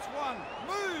 That's 1.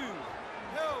 Move.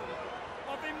 Held.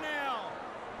 Off him now.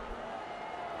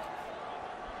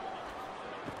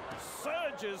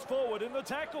 Surges forward in the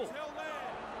tackle. He's held there.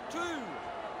 2.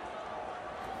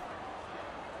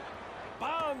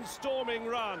 Barnstorming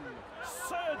run.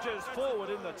 Surges forward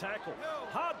in the tackle.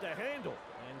 Hard to handle.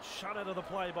 And shut out of the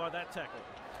play by that tackle.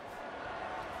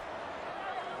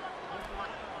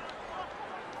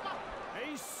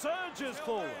 He surges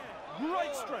forward.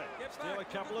 Great strength. Still a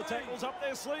couple of tackles up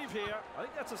their sleeve here. I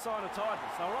think that's a sign of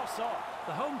tiredness. They were offside.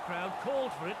 The home crowd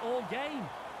called for it all game.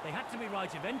 They had to be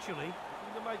right eventually.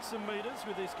 Looking to make some metres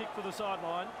with this kick for the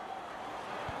sideline.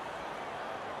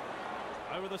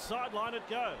 Over the sideline it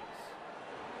goes.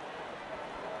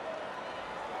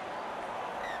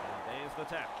 And there's Here's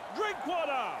the tap.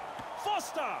 Drinkwater!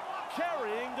 Foster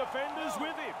carrying defenders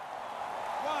with him.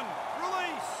 One,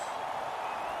 release.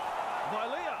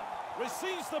 Vilea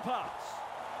receives the pass.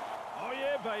 Oh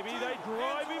yeah, baby, they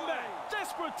drive him back.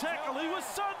 Desperate tackle, he was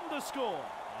certain to score.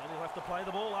 And he'll have to play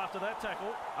the ball after that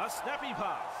tackle. A snappy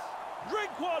pass.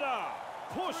 Drinkwater!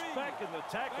 Pushed back in the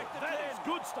tackle. That is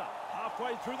good stuff.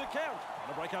 Halfway through the count.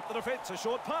 To break up the defence, a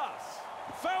short pass.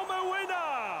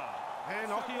 Falmawina! And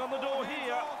knocking on the door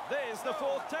here. There's the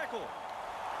fourth tackle.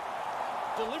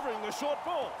 Delivering the short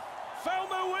ball.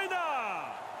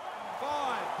 Falmawina!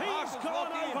 5. He's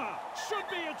gone over. Should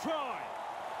be a try.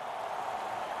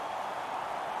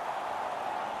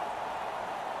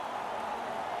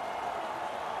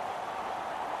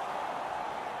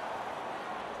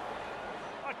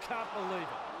 I can't believe it.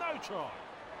 No try.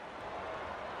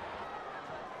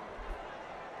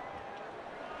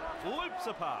 Loops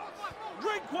a pass.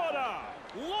 Drinkwater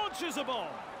launches a bomb.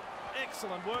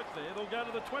 Excellent work there. They'll go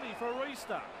to the 20 for a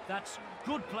restart. That's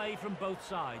good play from both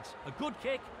sides. A good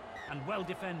kick and well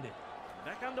defended.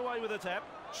 Back underway with a tap.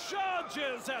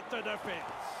 Charges at the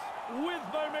defence. With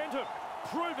momentum.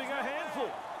 Proving a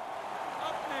handful.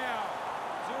 Up now.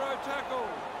 0 tackle.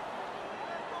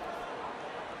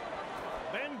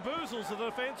 Bamboozles the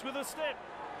defence with a step.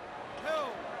 Hill.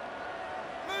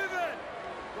 Move it.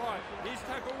 Right, here's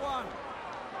tackle 1.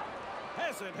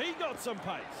 Hasn't he got some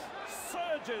pace?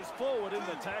 Surges forward in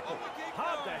the tackle.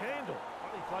 Hard to handle.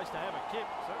 Funny place to have a kick.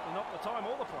 Certainly not the time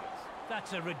or the place.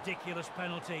 That's a ridiculous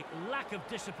penalty. Lack of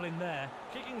discipline there.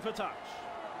 Kicking for touch.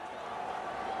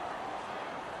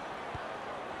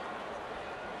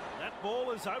 That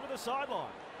ball is over the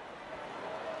sideline.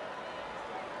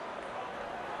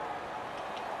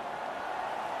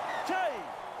 Kay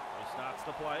restarts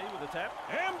the play with a tap.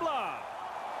 Ambler.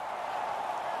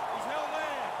 He's held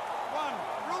there. 1,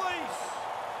 release.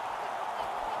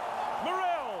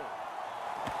 Morel.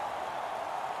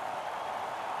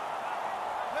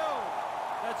 Hill.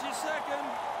 That's his second.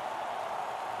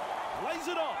 Lays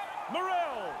it off.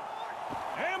 Morel.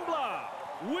 Ambler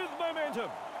with momentum.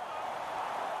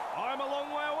 I'm a long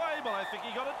way away, but I think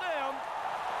he got it down.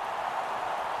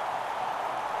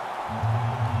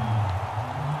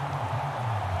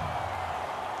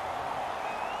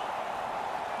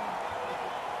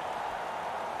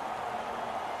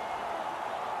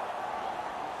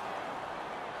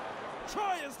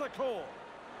 Try is the call.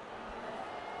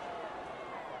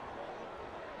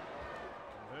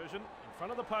 Conversion in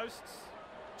front of the posts.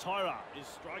 Tyra is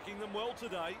striking them well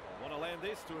today. Want to land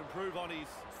this to improve on his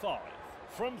 5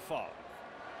 from 5.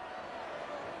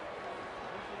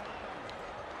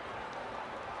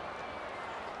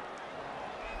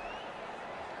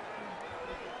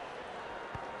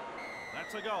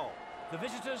 That's a goal. The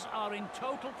visitors are in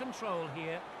total control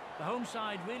here. The home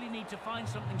side really need to find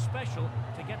something special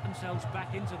to get themselves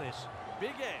back into this. Big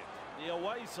Ant, the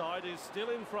away side, is still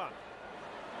in front.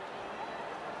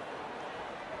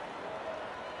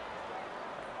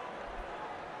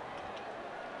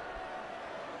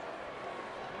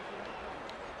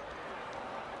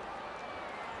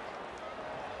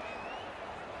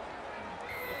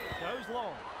 Goes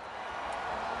long.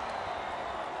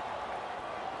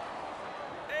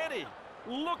 Eddie,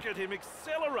 look at him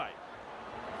accelerate.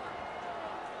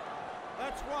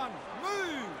 That's 1.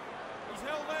 Move. He's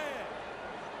held there.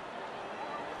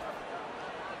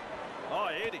 Oh,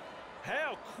 Eddie,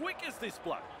 how quick is this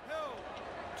bloke? Hill.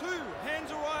 2,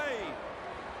 hands away.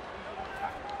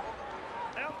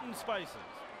 Out in spaces.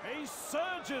 He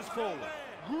surges forward.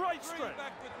 Great 3 strength.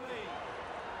 back with me.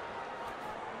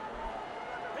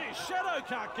 His shadow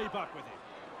can't keep up with him.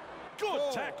 Good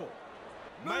 4. tackle.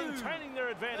 Move. Maintaining their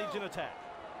advantage in attack.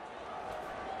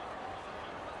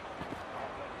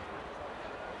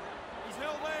 He's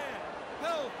held there.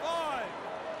 Hill. 5.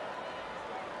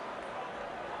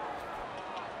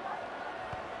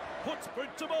 Puts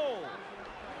boot to ball.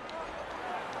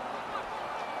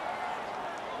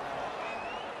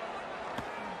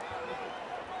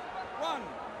 One,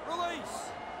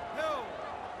 release. Hill.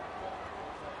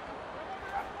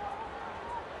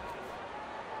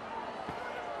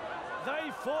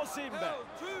 They force him back. Hill.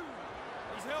 2.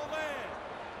 He's held there.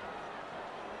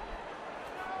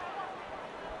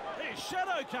 His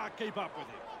shadow can't keep up with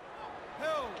him.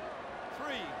 Hill.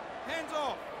 3. Hands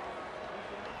off.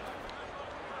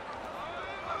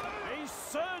 He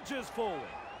surges forward.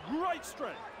 Great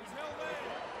strength. He's held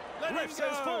there. Let Ref him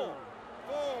says go.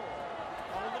 4. 4.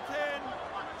 On the 10.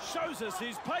 Shows us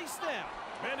his pace now.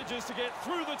 Manages to get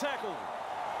through the tackle.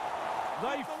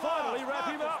 They the finally last. wrap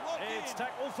him Marcus, up. lock It's in.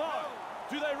 tackle 5.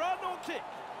 Do they run or kick?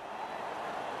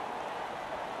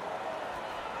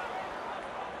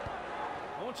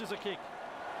 launches a kick.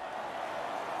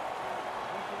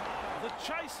 The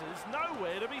chaser's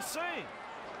nowhere to be seen.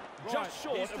 Right, Just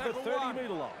short he's of the tackle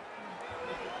 30-metre line.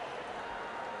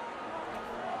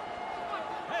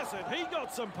 Has it? He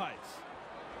got some pace.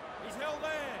 He's held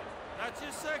there. That's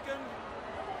his second.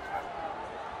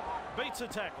 Beats a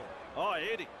tackle. Oh,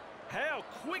 Eddie. How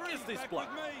quick is this bloke?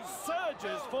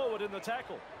 Surges forward in the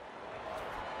tackle.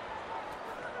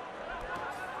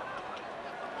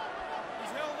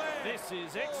 He's held there. This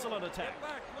is excellent attack. Get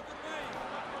back. Look at me.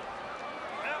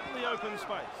 Out in the open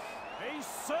space. He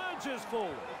surges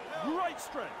forward. Great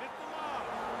strength. Hit the mark.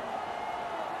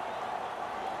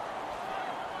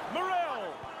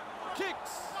 Morel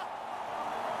kicks.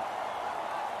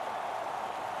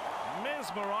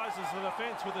 Mesmerises the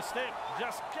defence with a step,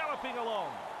 just galloping along.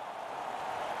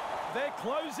 They're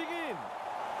closing in.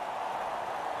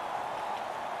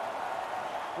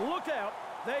 Look out,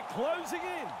 they're closing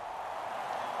in.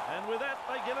 And with that,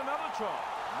 they get another try.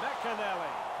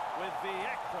 McAnally with the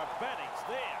acrobatics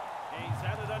there. He's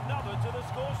added another to the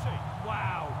score sheet.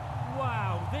 Wow,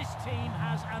 wow, this team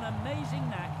has an amazing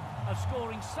knack of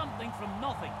scoring something from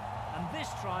nothing, and this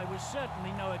try was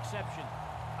certainly no exception.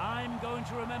 I'm going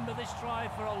to remember this try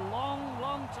for a long,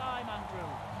 long time, Andrew.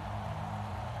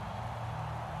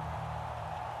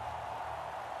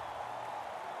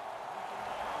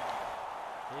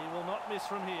 He will not miss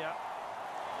from here.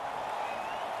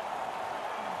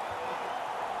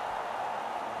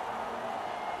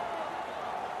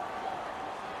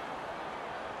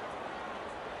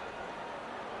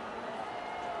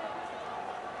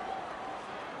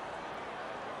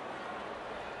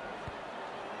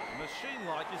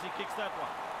 Machine-like as he kicks that one.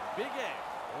 Big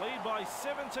Ant, lead by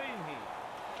 17 here.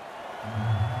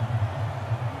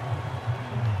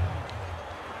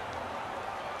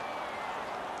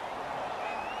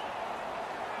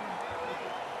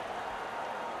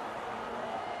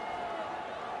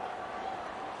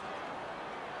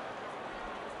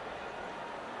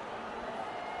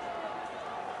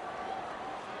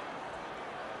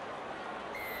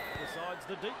 Decides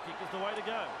the deep kick is the way to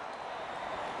go.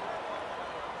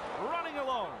 Running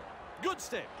along. Good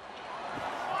step.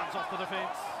 Runs off the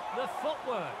defence. The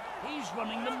footwork. He's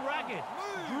running them ragged.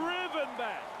 Driven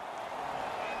back.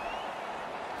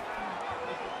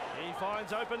 He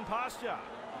finds open pasture.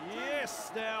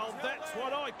 Yes, now that's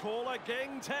what I call a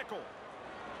gang tackle.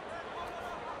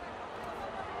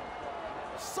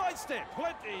 Sidestep.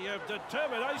 Plenty of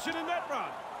determination in that run.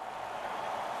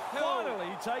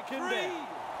 Finally taken down.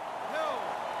 Held.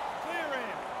 Clear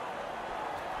him.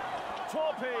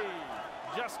 Torpy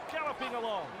just galloping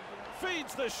along.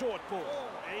 Feeds the short ball.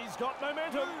 He's got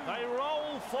momentum. They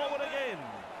roll forward again.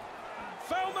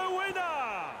 Found the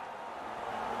winner.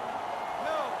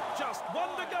 Just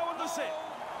one to go in the set.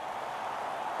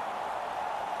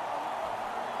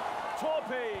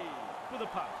 Torpy with a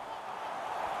punt.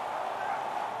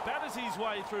 Batters his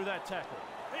way through that tackle.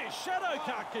 His shadow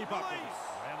can't keep up with him.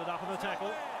 Rounded up in the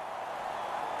tackle.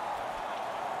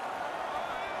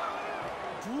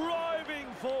 Driving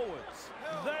forwards.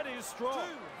 That is strong. 2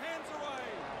 hands away.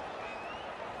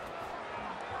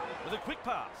 With a quick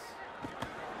pass.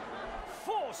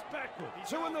 Forced backward.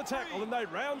 2 in the tackle and they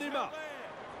round him up.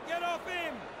 Get off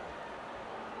him.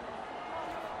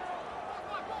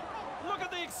 Look at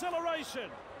the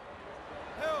acceleration.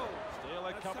 Held. Still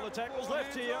a couple of tackles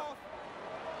left here.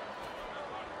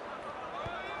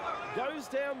 Goes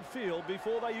downfield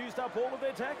before they used up all of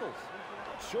their tackles.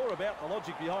 Not sure about the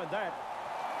logic behind that.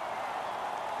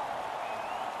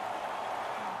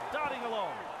 Darting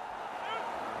along.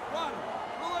 Run.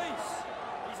 Release.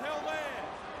 He's held there.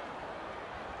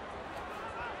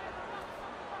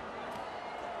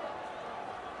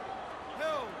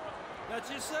 Held. That's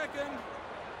his second.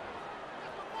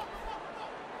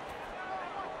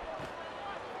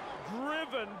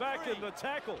 Driven back in the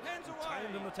tackle. Hands Contained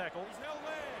away. in the tackle. He's held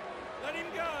there. Let him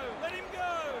go. Let him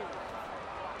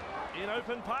go. In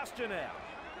open pasture now.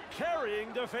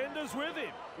 Carrying defenders with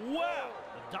him. Wow!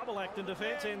 The double act in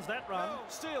defence ends that run.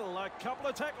 Still a couple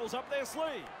of tackles up their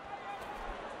sleeve.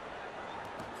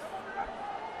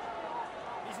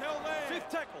 He's held there. 5th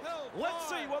tackle. Held. Let's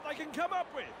see what they can come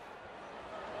up with.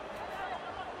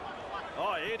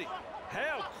 Oh, Eddie.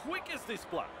 How quick is this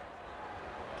bloke?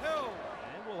 Held.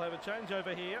 And we'll have a change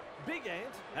over here. Big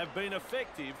Ant have been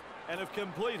effective and have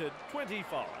completed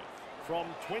 25 from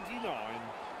 29.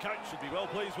 Coach should be well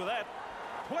pleased with that.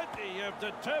 Plenty of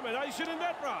determination in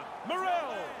that run.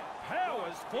 Morel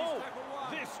powers forward.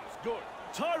 This is good.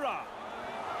 Tyra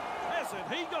has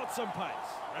it. He got some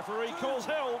pace. Referee calls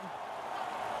held.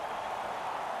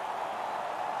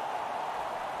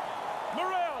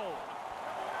 Morel.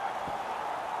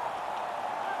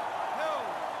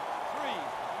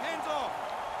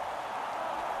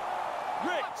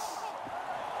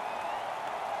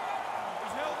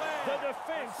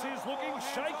 defence is looking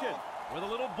shaken with a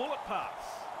little bullet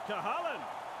pass. Cahalan.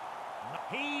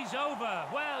 He's over.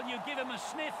 Well, you give him a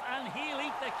sniff and he'll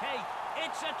eat the cake.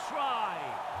 It's a try.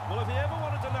 Well, if you ever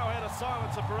wanted to know how to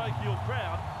silence a parochial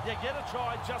crowd, you get a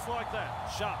try just like that.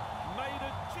 Sharp made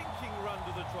a jinking run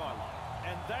to the try line,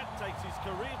 and that takes his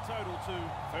career total to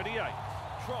 38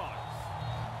 tries.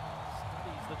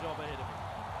 Studies the job ahead of him.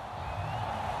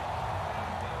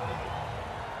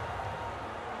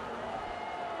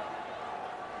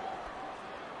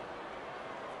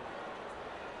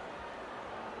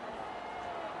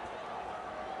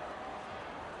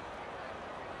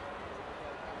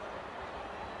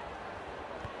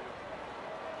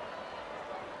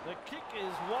 The kick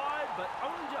is wide, but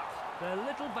only just. The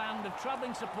little band of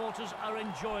travelling supporters are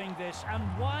enjoying this, and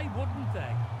why wouldn't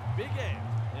they? Big Ant.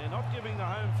 They're not giving the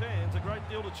home fans a great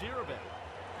deal to cheer about.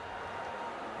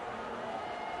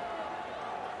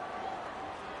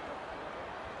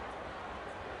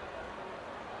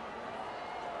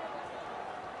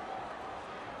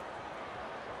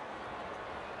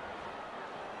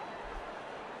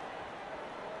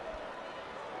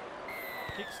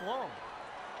 Kicks long.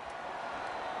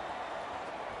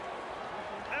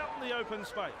 Out in the open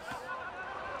space.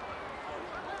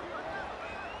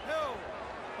 Hill.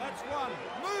 That's one.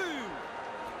 Move.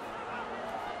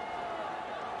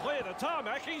 Clear the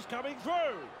tarmac. He's coming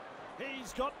through.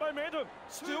 He's got momentum.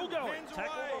 Still going. Hands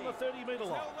Tackled away. on the 30-metre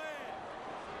line. Held there.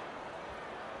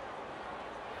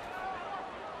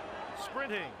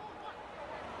 Sprinting.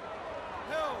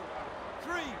 Hill.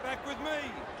 3. Back with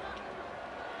me.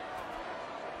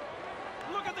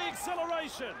 Look at the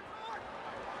acceleration.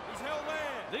 He's held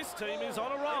there. This team is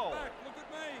on a roll. Get back. Look at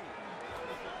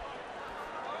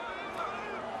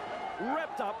me.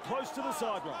 Wrapped up close to the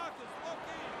sideline. Marcus, lock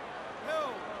in.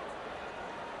 Hill.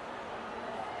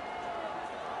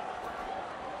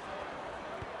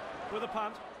 With a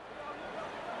punt.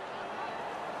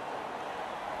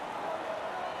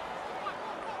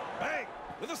 Bang!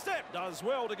 With a step. Does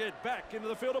well to get back into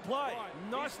the field of play. Right.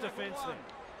 Nice He's number defence one. there.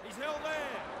 He's held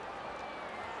there.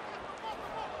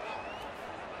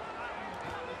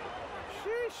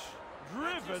 Sheesh.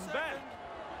 Driven back.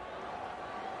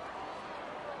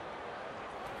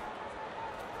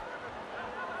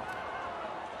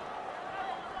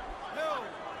 Hill.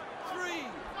 3.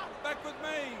 Back with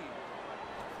me.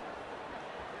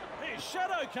 His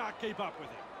shadow can't keep up with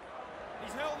him.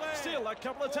 He's held there. Still a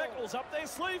couple of tackles up their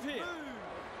sleeve here. Move.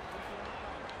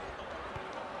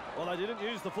 Well, they didn't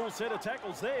use the full set of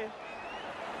tackles there.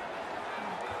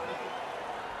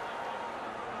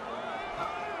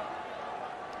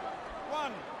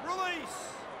 One.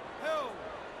 Release. Hill.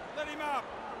 Let him up.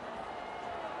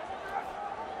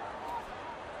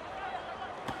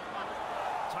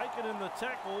 Taken in the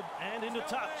tackle and into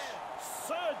touch.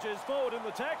 Surges forward in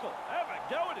the tackle. Have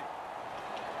a go at him.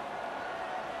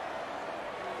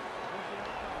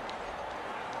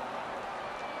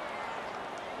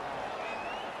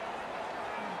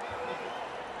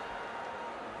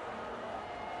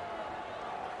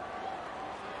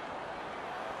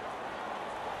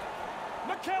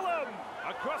 McCallum!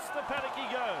 Across the paddock he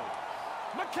goes.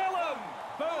 McCallum!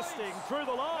 Bursting through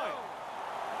the line.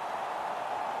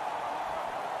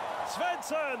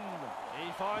 Svensson!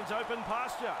 He finds open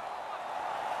pasture.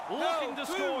 Looking to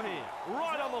score here.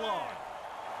 Right on the line.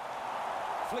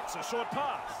 Flicks a short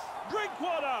pass.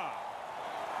 Drinkwater!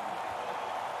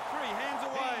 3 hands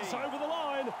away. He's over the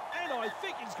line, and I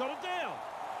think he's got it down.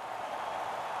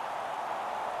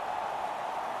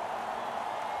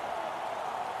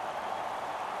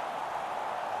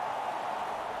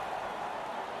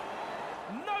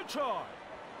 No try.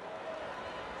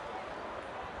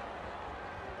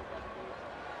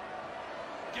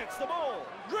 Gets the ball.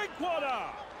 Drinkwater.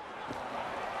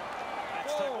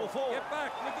 That's tackle forward. Get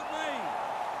back. Look at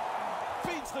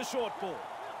me. Feeds the short ball.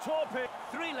 Torpe.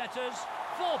 3 letters,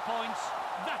 4 points.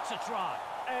 That's a try.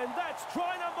 And that's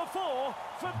try number 4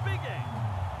 for Big Ant.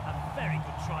 A very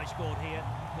good try scored here.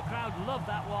 The crowd love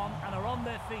that one and are on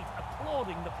their feet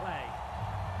applauding the play.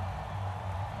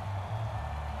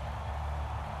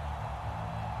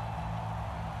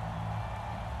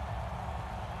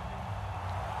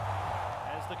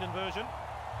 As the conversion.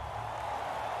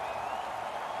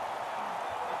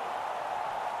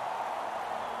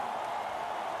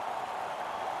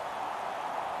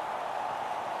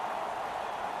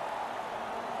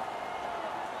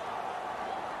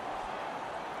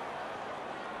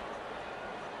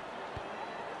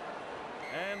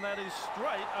 And that is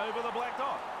straight over the black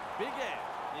dot. Big Ant,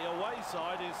 the away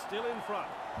side, is still in front.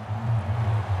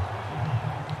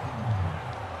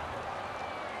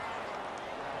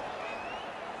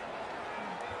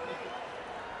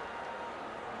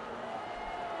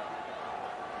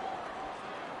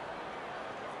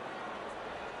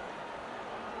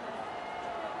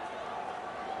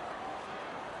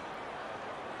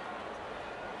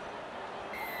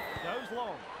 goes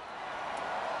long.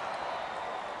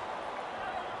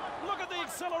 Look at the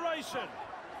acceleration.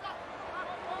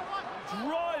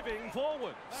 Driving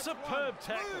forward. That's Superb one.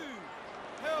 tackle. Move.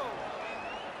 Held.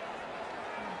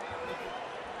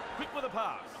 Quick with a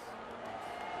pass.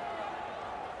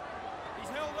 He's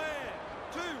held there.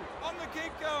 2 on the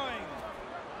keep going.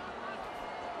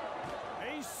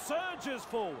 He surges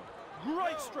forward.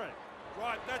 Great strength.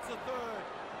 Right, that's a third.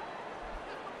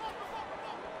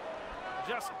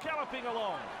 Just galloping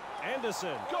along.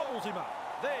 Anderson gobbles him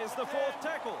up. There's the 4th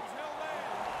tackle. He's held there.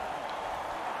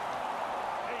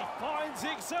 He finds the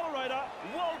accelerator.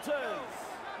 Walters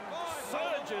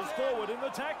surges forward in the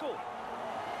tackle.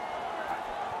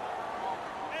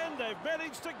 And they've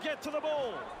managed to get to the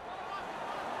ball.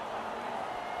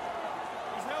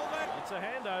 He's held there. It's a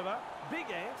handover. Big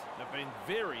Ant have been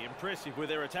very impressive with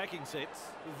their attacking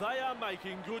sets. They are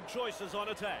making good choices on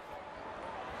attack.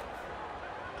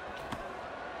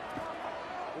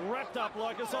 Wrapped up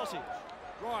like a sausage.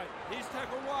 Right, here's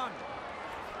tackle 1.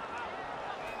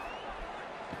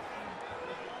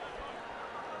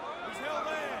 He's held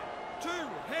there. 2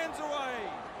 hands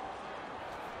away.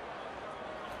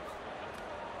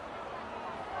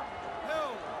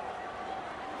 Held.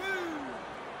 Move.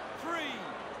 3.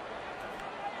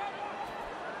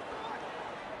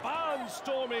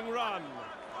 Barnstorming run.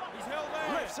 He's held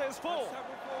there. Ref says 4. That's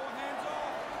tackle 4, hands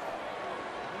off.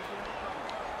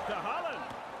 To Holland.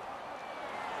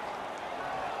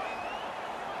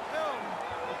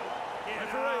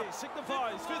 Referee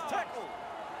signifies 5th tackle.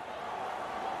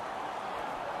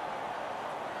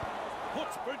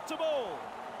 Puts boot to ball.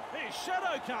 His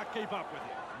shadow can't keep up with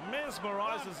him.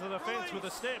 Mesmerises the defence with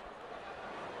a step.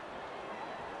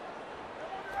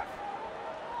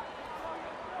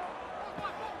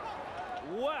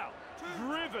 Wow.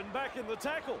 Driven back in the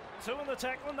tackle. 2 in the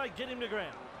tackle and they get him to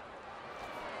ground.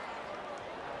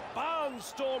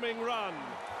 Barnstorming run.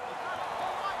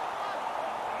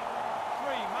 3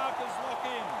 markers lock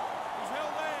in. He's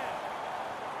held there.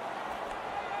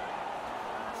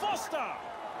 Foster.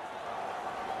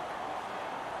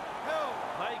 Held.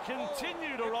 They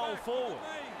continue to roll forward.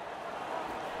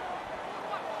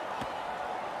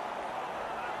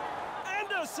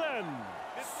 Anderson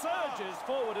surges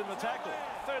forward in the tackle.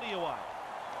 30 away.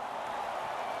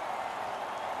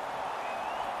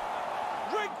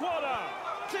 Drinkwater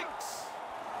kicks.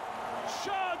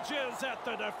 Charges at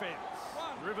the defence.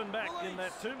 Driven back in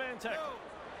that 2-man tackle.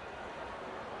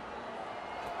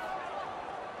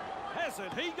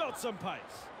 Hasn't he got some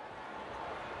pace?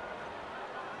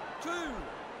 2.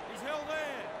 He's held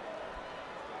there.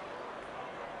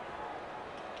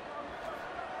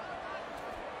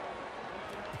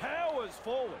 Powers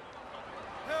forward.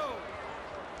 Held.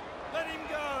 Let him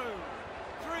go.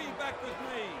 3 back with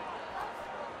me.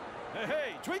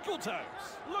 Hey, Twinkle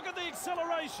Toes. Look at the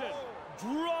acceleration.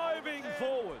 Driving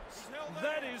forwards.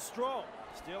 That is strong.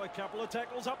 Still a couple of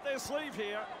tackles up their sleeve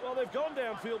here. Well, they've gone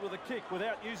downfield with a kick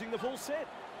without using the full set.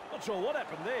 Not sure what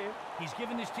happened there. He's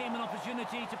given his team an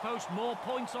opportunity to post more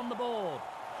points on the board.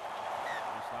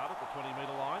 We start at the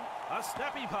 20-metre line. A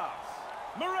snappy pass.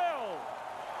 Morrell.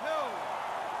 Held.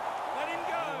 Let him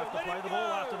go. They'll have to play the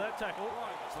ball after that tackle.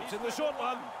 Slips in the short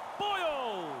one.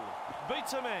 Boyle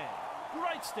beats a man.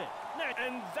 Great step.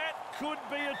 And that could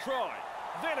be a try.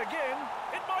 Then again,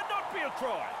 it might not be a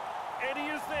try. Eddie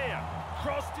is there.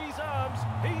 Crossed his arms.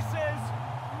 He says,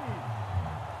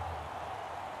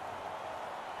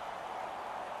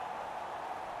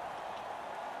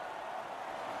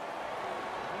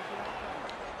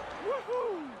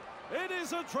 woohoo! It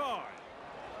is a try.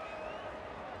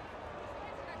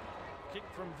 Kick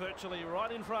from virtually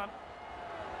right in front.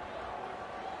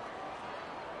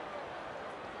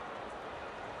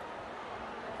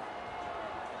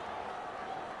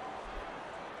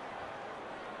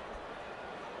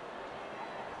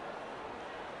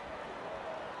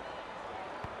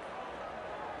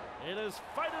 It has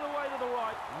faded away to the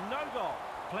right. No goal.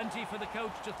 Plenty for the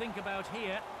coach to think about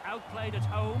here. Outplayed at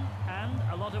home and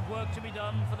a lot of work to be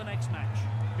done for the next match.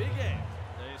 Big Ant.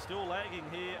 They're still lagging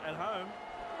here at home.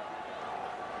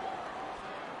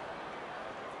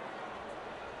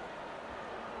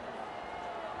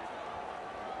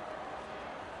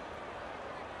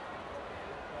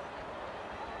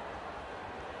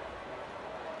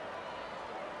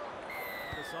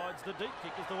 Decides the deep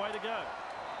kick is the way to go.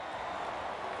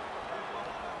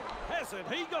 Hasn't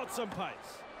he got some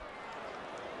pace?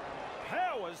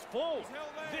 Powers forward.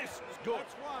 This is good.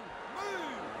 That's 1.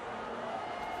 Move.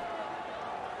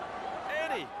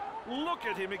 Eddie, look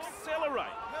at him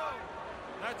accelerate. Held.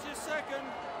 That's your 2nd.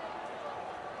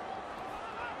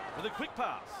 With a quick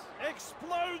pass.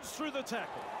 Explodes through the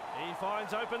tackle. He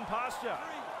finds open pasture.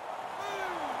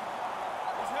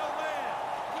 He's held there.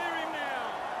 Clear him now.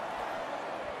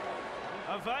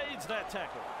 Evades that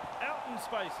tackle. Out in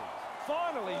spaces.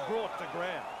 Finally brought to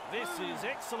ground. This is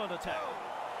excellent attack.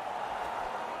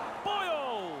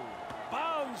 Boyle!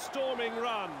 Barnstorming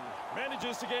run.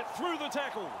 Manages to get through the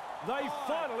tackle. They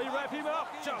finally wrap him up.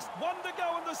 Just one to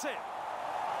go in the set.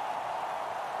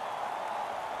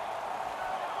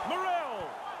 Morel!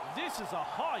 This is a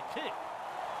high kick.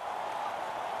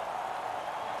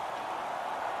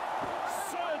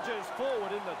 Surges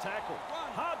forward in the tackle.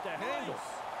 Hard to handle.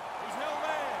 He's held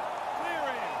there. Clear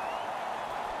him.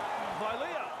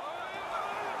 Vilea.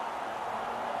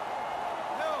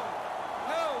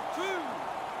 Held. Two.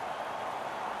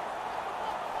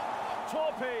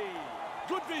 Torpy.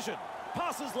 Good vision.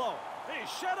 Passes long. His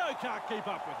shadow can't keep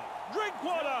up with him.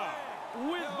 Drinkwater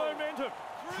with momentum.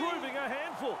 Proving a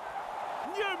handful.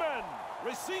 Newman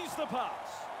receives the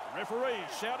pass. Referee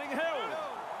shouting held.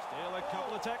 Still a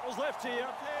couple of tackles left here.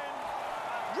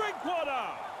 Drinkwater.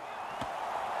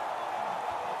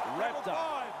 Wrapped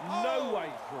up. No way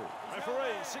through.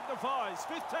 Referee signifies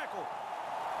fifth tackle.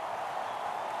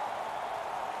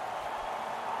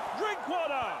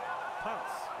 Drinkwater.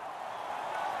 Punts.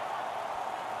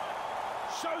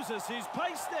 Shows us his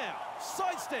pace now.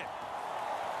 Sidestep.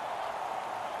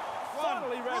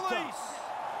 Finally wrapped up.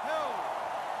 Held.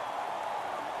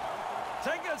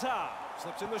 Tangata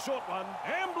slips in the short one.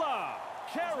 Ambler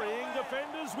carrying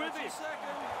defenders with him.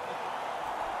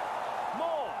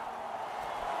 Moore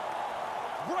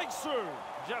breaks through,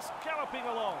 just galloping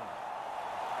along.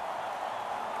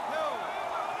 Held.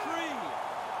 3.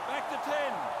 Back to 10.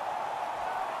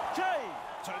 Kay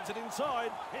turns it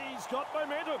inside. He's got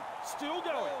momentum. Still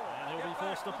going. And he'll be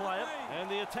forced to play it. And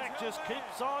the attack just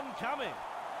keeps on coming.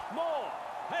 Moore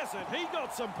has it. He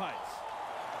got some pace.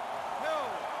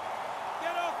 Held.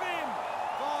 Get off him.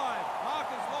 5.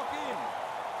 Markers lock in.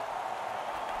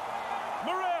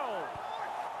 Morel.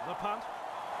 The punt.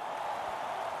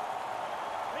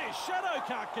 His shadow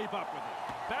can't keep up with him.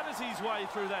 Batters his way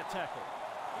through that tackle.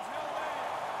 He's held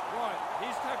there. Right.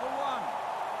 Here's tackle 1.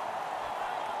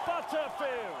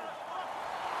 Butterfield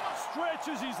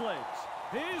stretches his legs.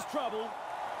 Here's trouble.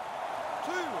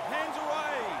 2. Hands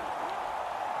away.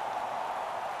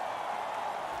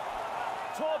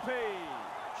 Torpy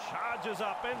charges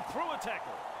up and through a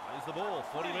tackle. Plays the ball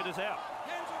 40 metres out.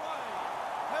 Hands away.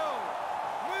 Held.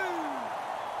 Move.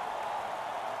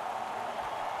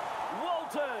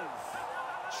 Walters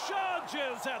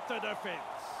charges at the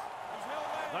defence. He's held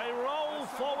there. They roll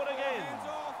forward again. Hands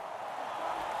off.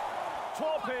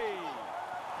 Torpy.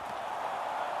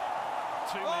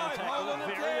 Two-man Hold tackle, on to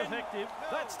very 10. effective.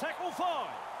 That's tackle 5.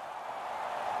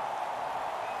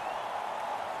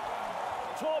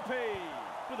 Torpy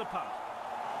with a punt.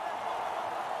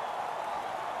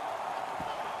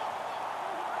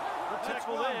 The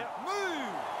tackle there.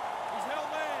 Move. He's held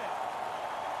there.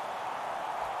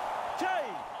 Kay.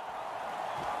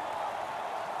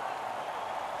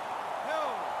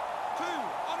 Held. 2.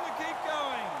 On the keep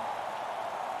going.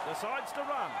 Decides to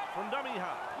run from dummy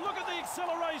half. Look at the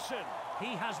acceleration.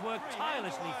 He has worked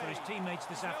tirelessly for his teammates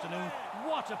this afternoon.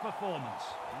 What a performance.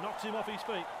 Knocks him off his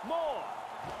feet. More.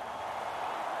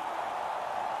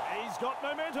 He's got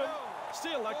momentum.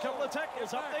 Still a couple of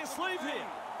tackles up their sleeve here.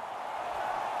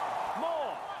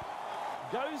 More.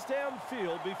 Goes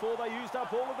downfield before they used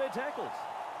up all of their tackles.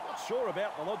 Not sure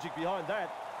about the logic behind that.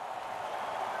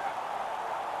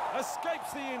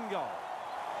 Escapes the in goal.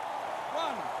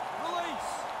 1.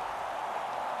 Release.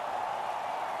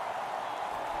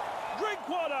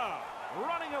 Drinkwater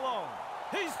running along.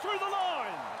 He's through the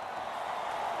line.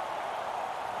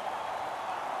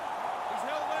 He's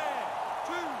held there.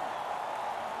 2.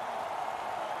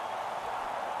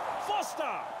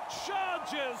 Foster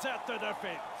charges at the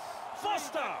defence.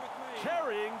 Foster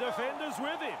carrying defenders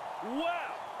with him.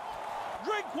 Wow.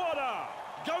 Drinkwater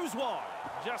goes wide.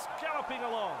 Just galloping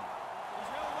along. He's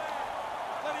held there.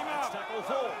 Let him That's up. tackle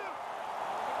 4.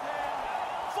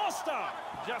 Foster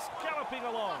just galloping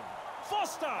along.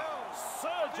 Foster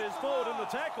surges forward in the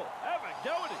tackle. Have a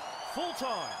go at him. Full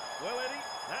time. Well, Eddie,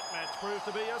 that match proved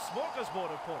to be a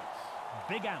smorgasbord of points.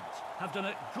 Big Ant have done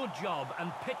a good job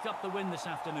and picked up the win this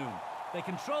afternoon. They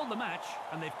controlled the match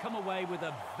and they've come away with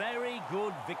a very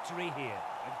good victory here.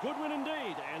 A good win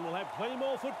indeed, and we'll have plenty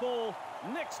more football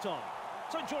next time.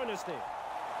 So join us there.